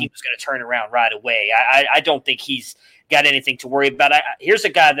not a team that was going to turn around right away. I don't think he's got anything to worry about. Here's a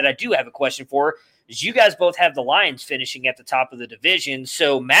guy that I do have a question for. Is you guys both have the Lions finishing at the top of the division.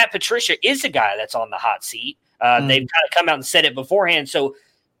 So Matt Patricia is a guy that's on the hot seat. They've kind of come out and said it beforehand. So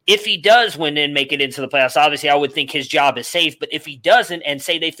if he does win and make it into the playoffs, obviously I would think his job is safe. But if he doesn't, and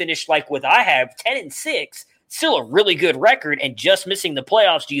say they finish like what I have, 10-6, still a really good record, and just missing the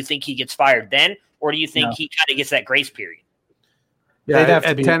playoffs, do you think he gets fired then? Or do you think he kind of gets that grace period? Yeah,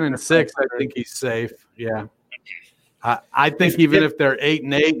 at 10-6, I think he's safe. Yeah. I think even if they're 8-8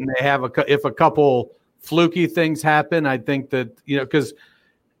 and they have if a couple fluky things happen, I think that, you know, because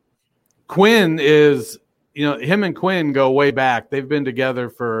Quinn is, you know, him and Quinn go way back. They've been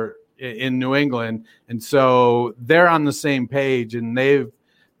together in New England, and so they're on the same page, and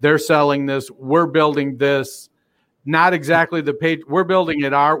they're selling this. We're building this, not exactly the page. We're building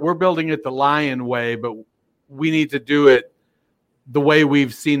it the Lion way, but we need to do it the way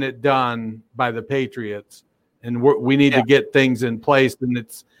we've seen it done by the Patriots. And we need to get things in place, and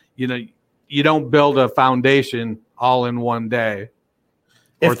it's, you know, you don't build a foundation all in one day.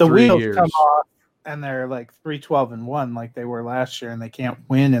 If the wheels come off and they're like 3-12-1 like they were last year, and they can't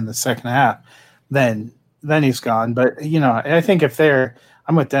win in the second half, then he's gone. But you know, I think if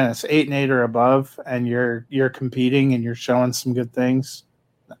I'm with Dennis, 8-8 or above, and you're competing and you're showing some good things.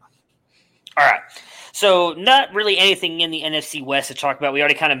 No. All right. So not really anything in the NFC West to talk about. We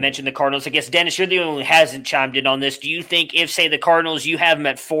already kind of mentioned the Cardinals. I guess, Dennis, you're the only one who hasn't chimed in on this. Do you think if, say, the Cardinals, you have them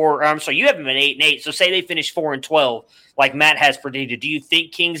at you have them at 8-8, so say they finish 4-12, like Matt has predicted, do you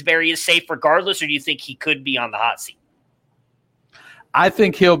think Kingsbury is safe regardless, or do you think he could be on the hot seat? I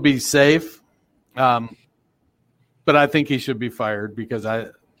think he'll be safe, but I think he should be fired because I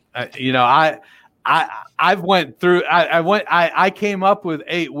came up with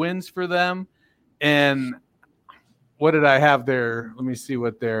 8 wins for them. And what did I have there? Let me see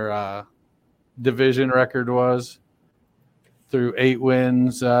what their division record was through 8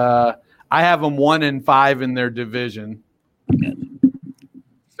 wins. I have them 1-5 in their division.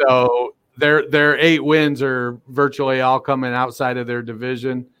 So their 8 wins are virtually all coming outside of their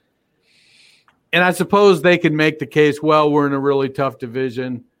division. And I suppose they can make the case, well, we're in a really tough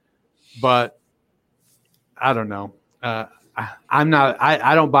division, but I don't know. I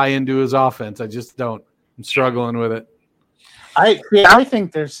don't buy into his offense. I just don't. I'm struggling with it. I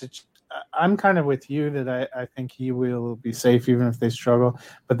think I'm kind of with you that I think he will be safe even if they struggle,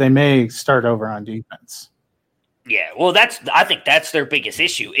 but they may start over on defense. Yeah, well, I think that's their biggest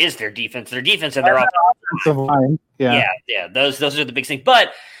issue is their defense. Their defense and their offensive line. Yeah. Those are the big things.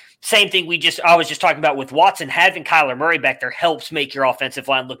 But same thing I was just talking about with Watson, having Kyler Murray back there helps make your offensive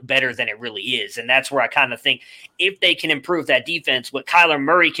line look better than it really is. And that's where I kind of think if they can improve that defense, what Kyler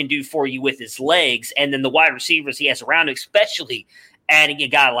Murray can do for you with his legs and then the wide receivers he has around him, especially adding a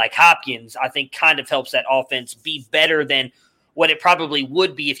guy like Hopkins, I think kind of helps that offense be better than what it probably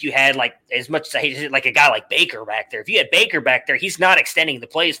would be if you had, like, as much as I hate it, like a guy like Baker back there. If you had Baker back there, he's not extending the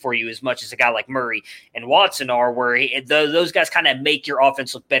plays for you as much as a guy like Murray and Watson are, where those guys kind of make your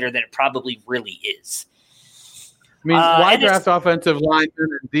offense look better than it probably really is. I mean, why draft offensive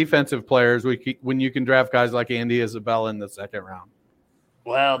linemen and defensive players when you can draft guys like Andy Isabella in the second round?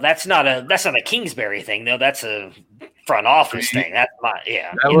 Well, that's not a Kingsbury thing, though. That's a front office thing. That's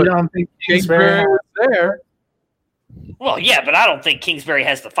You don't think Kingsbury was there? Well, yeah, but I don't think Kingsbury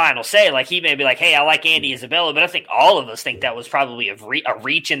has the final say. Like, he may be like, hey, I like Andy Isabella, but I think all of us think that was probably a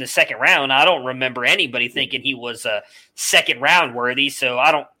reach in the second round. I don't remember anybody thinking he was a second round worthy. So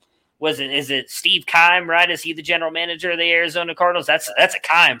is it Steve Keim, right? Is he the general manager of the Arizona Cardinals? That's a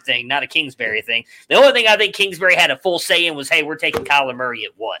Keim thing, not a Kingsbury thing. The only thing I think Kingsbury had a full say in was, hey, we're taking Kyler Murray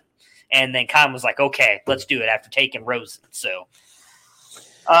at 1. And then Keim was like, okay, let's do it after taking Rosen. So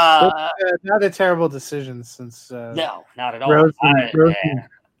not a terrible decision since no, not at all.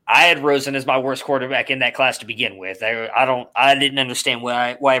 I had Rosen as my worst quarterback in that class to begin with. I didn't understand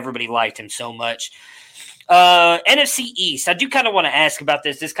why everybody liked him so much. NFC East, I do kind of want to ask about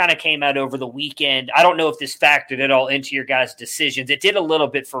this. This kind of came out over the weekend. I don't know if this factored at all into your guys' decisions. It did a little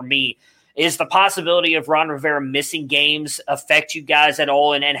bit for me. Is the possibility of Ron Rivera missing games affect you guys at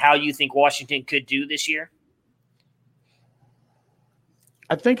all, and how you think Washington could do this year?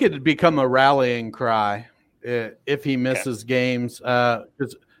 I think it'd become a rallying cry if he misses games.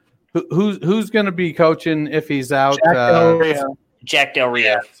 Because who's going to be coaching if he's out? Jack Del Rio.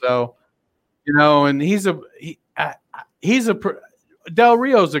 Yeah, so and Del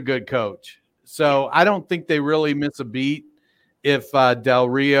Rio's a good coach. So I don't think they really miss a beat if Del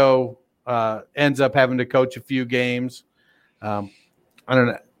Rio ends up having to coach a few games. I don't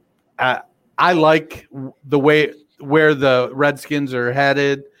know. I like the way where the Redskins are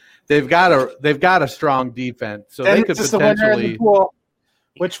headed. They've got a strong defense, so they could potentially.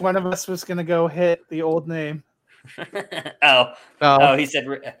 Which one of us was going to go hit the old name? He said,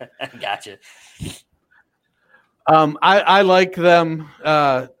 gotcha. I like them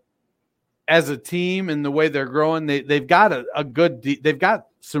as a team and the way they're growing. They've got they've got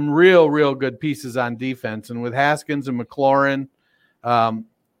some real good pieces on defense, and with Haskins and McLaurin,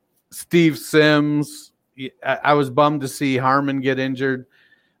 Steve Sims. I was bummed to see Harmon get injured,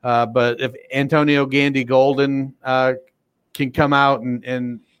 but if Antonio Gandy Golden can come out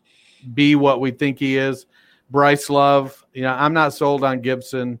and be what we think he is, Bryce Love, I'm not sold on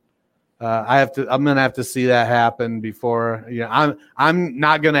Gibson. I'm going to have to see that happen before. I'm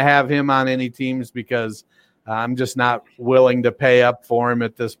not going to have him on any teams because I'm just not willing to pay up for him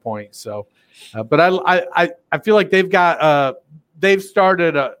at this point. So, but I feel like they've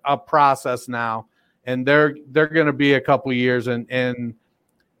started a process now. And they're going to be a couple years, and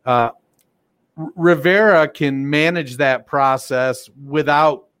Rivera can manage that process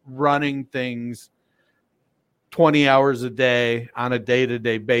without running things 20 hours a day on a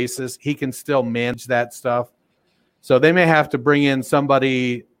day-to-day basis. He can still manage that stuff. So they may have to bring in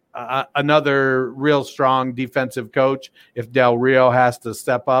somebody, another real strong defensive coach, if Del Rio has to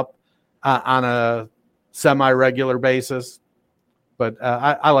step up on a semi-regular basis. But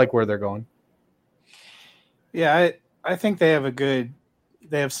I like where they're going. Yeah, I think they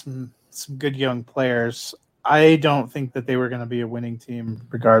have some good young players. I don't think that they were going to be a winning team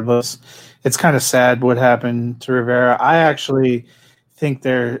regardless. It's kind of sad what happened to Rivera. I actually think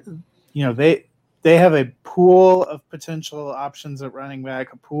they have a pool of potential options at running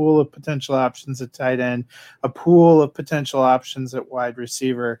back, a pool of potential options at tight end, a pool of potential options at wide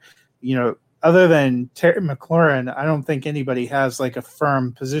receiver. Other than Terry McLaurin, I don't think anybody has like a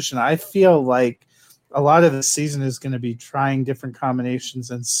firm position. I feel like a lot of the season is going to be trying different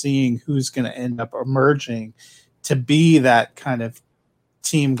combinations and seeing who's going to end up emerging to be that kind of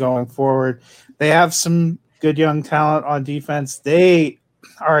team going forward. They have some good young talent on defense. They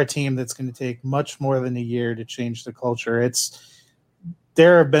are a team that's going to take much more than a year to change the culture.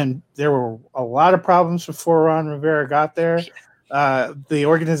 There were a lot of problems before Ron Rivera got there. The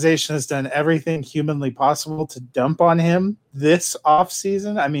organization has done everything humanly possible to dump on him this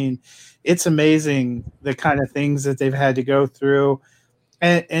offseason. I mean, it's amazing the kind of things that they've had to go through.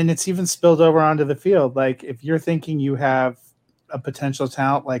 And it's even spilled over onto the field. Like, if you're thinking you have a potential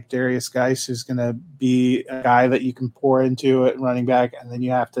talent like Darius Geis, who's going to be a guy that you can pour into at running back, and then you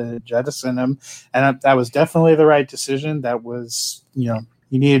have to jettison him. And that was definitely the right decision. That was, you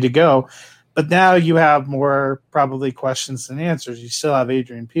needed to go. But now you have more probably questions than answers. You still have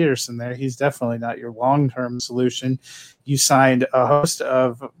Adrian Peterson there. He's definitely not your long-term solution. You signed a host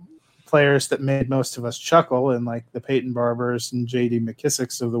of players that made most of us chuckle, and like the Peyton Barbers and J.D.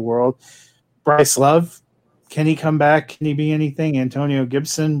 McKissicks of the world. Bryce Love, can he come back? Can he be anything? Antonio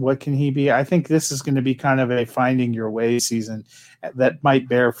Gibson, what can he be? I think this is going to be kind of a finding your way season that might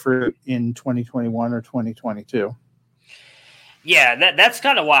bear fruit in 2021 or 2022. Yeah, that's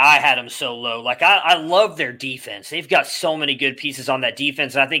kind of why I had them so low. Like, I love their defense. They've got so many good pieces on that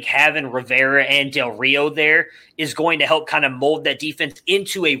defense. And I think having Rivera and Del Rio there is going to help kind of mold that defense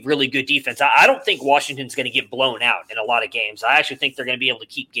into a really good defense. I don't think Washington's going to get blown out in a lot of games. I actually think they're going to be able to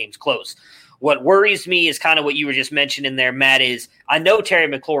keep games close. What worries me is kind of what you were just mentioning there, Matt, is I know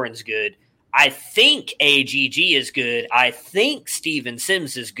Terry McLaurin's good. I think AGG is good. I think Steven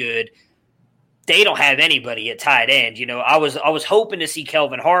Sims is good. They don't have anybody at tight end. I was hoping to see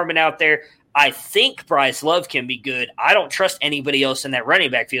Kelvin Harmon out there. I think Bryce Love can be good. I don't trust anybody else in that running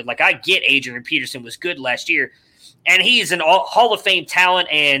back field. Like, I get Adrian Peterson was good last year, and he's an Hall of Fame talent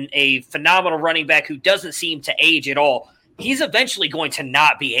and a phenomenal running back who doesn't seem to age at all. He's eventually going to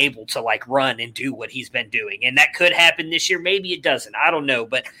not be able to run and do what he's been doing. And that could happen this year. Maybe it doesn't. I don't know.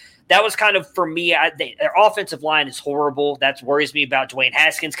 But that was kind of, for me, their offensive line is horrible. That worries me about Dwayne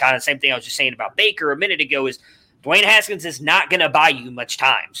Haskins. Kind of the same thing I was just saying about Baker a minute ago is Dwayne Haskins is not going to buy you much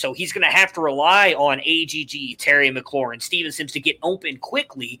time. So he's going to have to rely on AGG, Terry McLaurin, Steven Sims to get open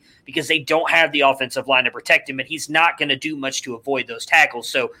quickly because they don't have the offensive line to protect him. And he's not going to do much to avoid those tackles.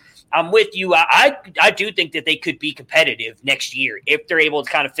 So I'm with you. I do think that they could be competitive next year if they're able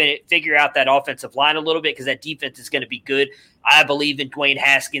to kind of figure out that offensive line a little bit, because that defense is going to be good. I believe in Dwayne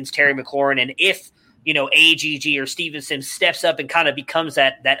Haskins, Terry McLaurin, and if AGG or Steven Sims steps up and kind of becomes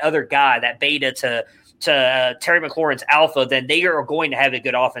that other guy, that beta to Terry McLaurin's alpha, then they are going to have a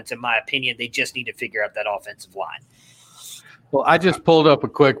good offense, in my opinion. They just need to figure out that offensive line. Well, I just pulled up a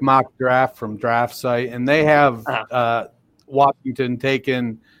quick mock draft from Draft Site, and they have Washington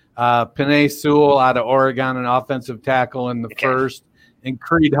taking Penei Sewell out of Oregon, an offensive tackle in the first, and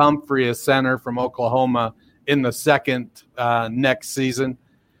Creed Humphrey, a center from Oklahoma, in the second next season.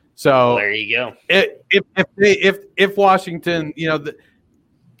 So there you go. If Washington,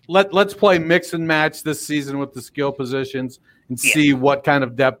 let's play mix and match this season with the skill positions and see what kind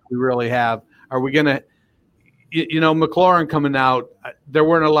of depth we really have. Are we going to, McLaurin coming out, there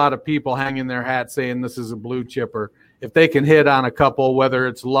weren't a lot of people hanging their hat saying this is a blue chipper. If they can hit on a couple, whether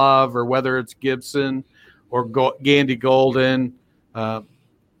it's Love or whether it's Gibson or Gandy Golden,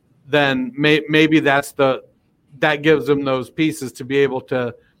 then maybe that gives them those pieces to be able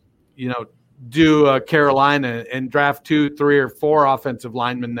to, do Carolina and draft 2, 3, or 4 offensive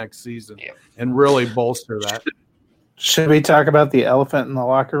linemen next season and really bolster that. Should we talk about the elephant in the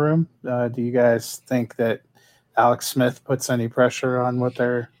locker room? Do you guys think that Alex Smith puts any pressure on what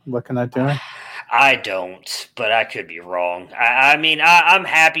they're looking at doing? I don't, but I could be wrong. I'm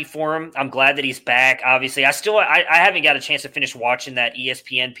happy for him. I'm glad that he's back. Obviously, I haven't got a chance to finish watching that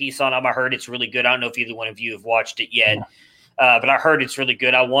ESPN piece on him. I heard it's really good. I don't know if either one of you have watched it yet, but I heard it's really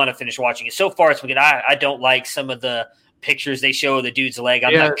good. I want to finish watching it. So far, it's been good. I don't like some of the pictures they show of the dude's leg.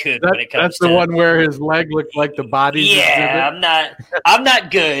 I'm not good when it comes to – that's the one where his leg looked like the body. Yeah, I'm not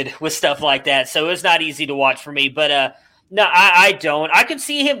good with stuff like that, so it's not easy to watch for me. But no, I don't. I could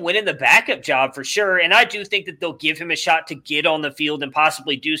see him winning the backup job for sure, and I do think that they'll give him a shot to get on the field and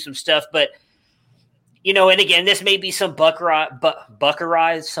possibly do some stuff. But, and again, this may be some Buckeye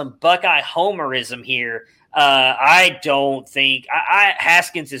homerism here. I don't think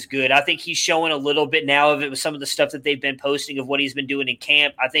Haskins is good. I think he's showing a little bit now of it with some of the stuff that they've been posting of what he's been doing in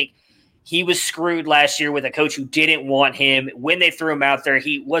camp. I think he was screwed last year with a coach who didn't want him. When they threw him out there,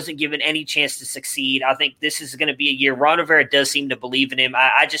 he wasn't given any chance to succeed. I think this is going to be a year. Ron Rivera does seem to believe in him.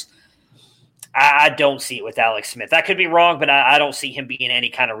 I don't see it with Alex Smith. I could be wrong, but I don't see him being any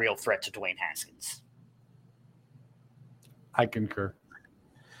kind of real threat to Dwayne Haskins. I concur.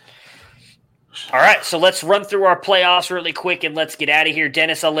 All right, so let's run through our playoffs really quick and let's get out of here.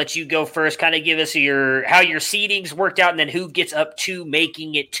 Dennis, I'll let you go first. Kind of give us how your seedings worked out and then who gets up to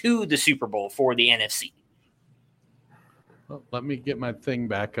making it to the Super Bowl for the NFC. Well, let me get my thing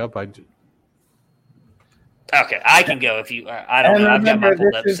back up. Okay, I can go if you. I don't know. I've got my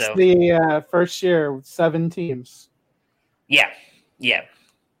pulled up. This is the first year with 7 teams. Yeah.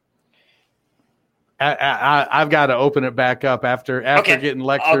 I've got to open it back up after getting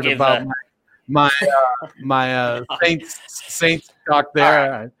lectured about my Saints talk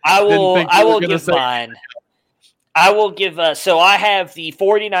there. Right. I will give mine. I will give so I have the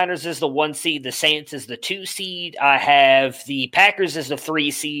 49ers as the 1 seed, the Saints as the 2 seed. I have the Packers as the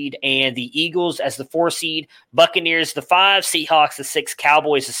 3 seed and the Eagles as the 4 seed, Buccaneers the 5, Seahawks the 6,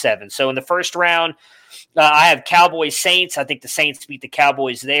 Cowboys the 7. So in the first round, I have Cowboys Saints. I think the Saints beat the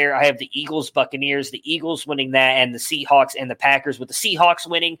Cowboys there. I have the Eagles Buccaneers, the Eagles winning that, and the Seahawks and the Packers with the Seahawks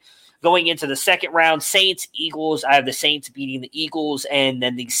winning. Going into the second round, Saints, Eagles, I have the Saints beating the Eagles, and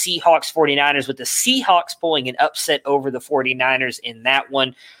then the Seahawks, 49ers, with the Seahawks pulling an upset over the 49ers in that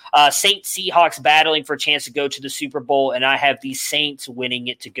one. Saints, Seahawks battling for a chance to go to the Super Bowl, and I have the Saints winning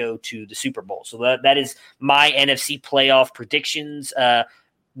it to go to the Super Bowl. So that is my NFC playoff predictions.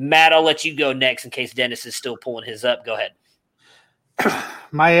 Matt, I'll let you go next in case Dennis is still pulling his up. Go ahead.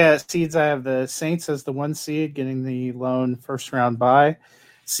 My seeds, I have the Saints as the 1 seed, getting the lone first round bye.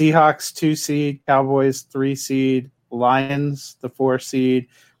 Seahawks 2 seed, Cowboys 3 seed, Lions the 4 seed,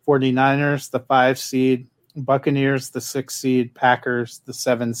 49ers the 5 seed, Buccaneers the 6 seed, Packers the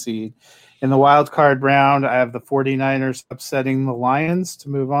 7 seed. In the wild card round, I have the 49ers upsetting the Lions to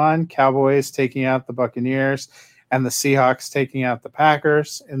move on, Cowboys taking out the Buccaneers, and the Seahawks taking out the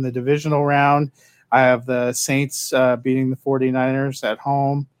Packers. In the divisional round, I have the Saints beating the 49ers at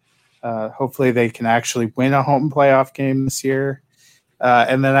home. Hopefully they can actually win a home playoff game this year.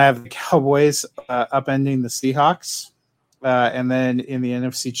 And then I have the Cowboys upending the Seahawks. And then in the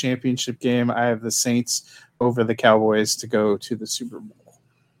NFC Championship game, I have the Saints over the Cowboys to go to the Super Bowl.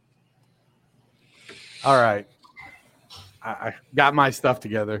 All right. I got my stuff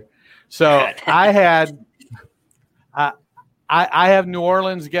together. So I have New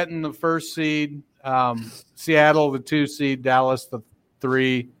Orleans getting the 1st seed, Seattle the 2 seed, Dallas the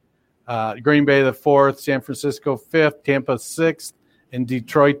 3, Green Bay the 4th, San Francisco 5th, Tampa 6th, and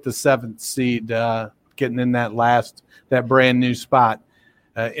Detroit the 7th seed, getting in that brand new spot.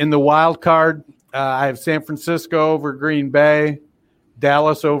 In the wild card, I have San Francisco over Green Bay,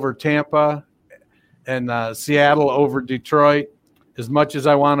 Dallas over Tampa, and Seattle over Detroit. As much as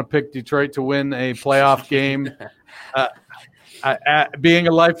I want to pick Detroit to win a playoff game, being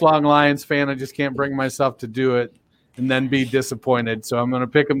a lifelong Lions fan, I just can't bring myself to do it and then be disappointed. So I'm going to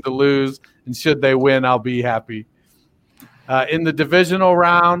pick them to lose, and should they win, I'll be happy. In the divisional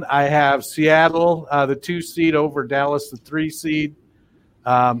round, I have Seattle, the 2 seed, over Dallas, the 3 seed.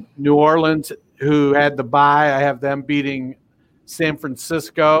 New Orleans, who had the bye, I have them beating San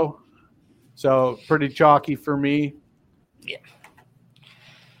Francisco. So pretty chalky for me. Yeah.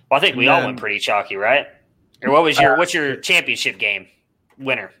 Well, I think we all went pretty chalky, right? Or what's your championship game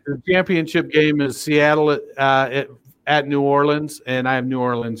winner? The championship game is Seattle at New Orleans, and I have New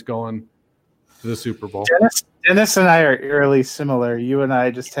Orleans going to the Super Bowl. Dennis and I are eerily similar. You and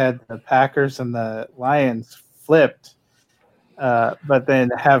I just had the Packers and the Lions flipped, but then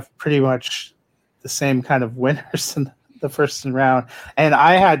have pretty much the same kind of winners in the first round. And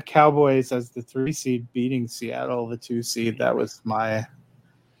I had Cowboys as the 3 seed beating Seattle, the 2 seed. That was my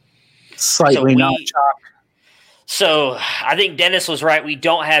slightly not chalk. So I think Dennis was right. We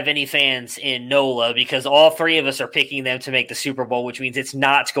don't have any fans in NOLA because all 3 of us are picking them to make the Super Bowl, which means it's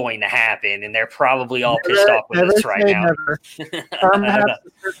not going to happen, and they're probably all pissed off with us right now. Herm has to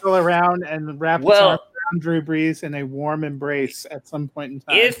circle around and wrap his arm around Drew Brees in a warm embrace at some point in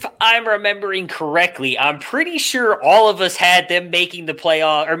time. If I'm remembering correctly, I'm pretty sure all of us had them making the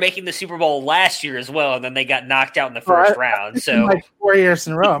playoff or making the Super Bowl last year as well, and then they got knocked out in the first round. So like 4 years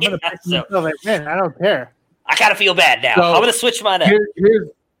in a row. I'm going to pick them until they win. I don't care. I kind of feel bad now. So I'm going to switch mine up.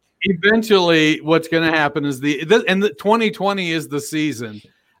 Eventually, what's going to happen is the 2020 is the season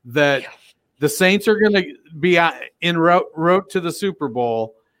that the Saints are going to be en route to the Super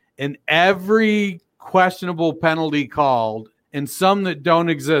Bowl, and every questionable penalty called, and some that don't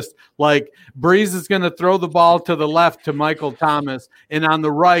exist. Like Breeze is going to throw the ball to the left to Michael Thomas, and on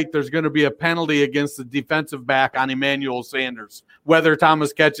the right, there's going to be a penalty against the defensive back on Emmanuel Sanders. Whether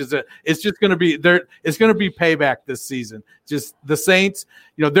Thomas catches it, it's just going to be there. It's going to be payback this season. Just the Saints,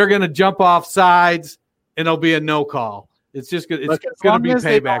 they're going to jump off sides, and it'll be a no call. It's just going to be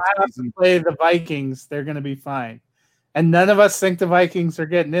payback season. Play the Vikings, they're going to be fine. And none of us think the Vikings are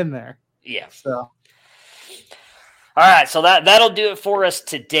getting in there. Yeah. So. All right, so that'll do it for us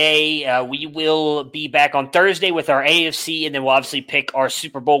today. We will be back on Thursday with our AFC, and then we'll obviously pick our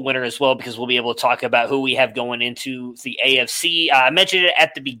Super Bowl winner as well, because we'll be able to talk about who we have going into the AFC. I mentioned it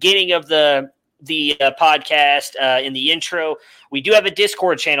at the beginning of the podcast in the intro. We do have a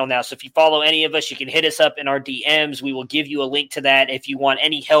Discord channel now, so if you follow any of us, you can hit us up in our DMs. We will give you a link to that. If you want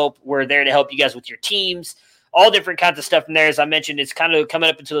any help, we're there to help you guys with your teams. All different kinds of stuff in there. As I mentioned, it's kind of coming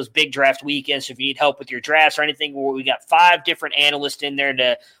up into those big draft weekends. So if you need help with your drafts or anything, we got 5 different analysts in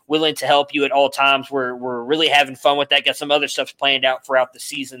there willing to help you at all times. We're really having fun with that. Got some other stuff planned out throughout the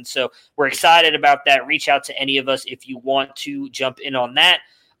season. So we're excited about that. Reach out to any of us if you want to jump in on that.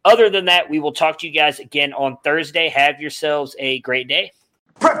 Other than that, we will talk to you guys again on Thursday. Have yourselves a great day.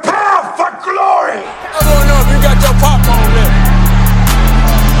 Prepare for glory! I don't know if you got your popcorn ready.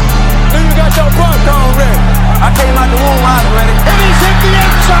 Do you got your popcorn ready? I came out the womb, I was ready. And he's hit the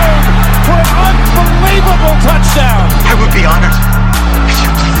end zone for an unbelievable touchdown. I would be honored if you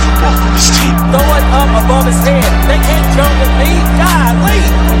played football for this team. Throw it up above his head.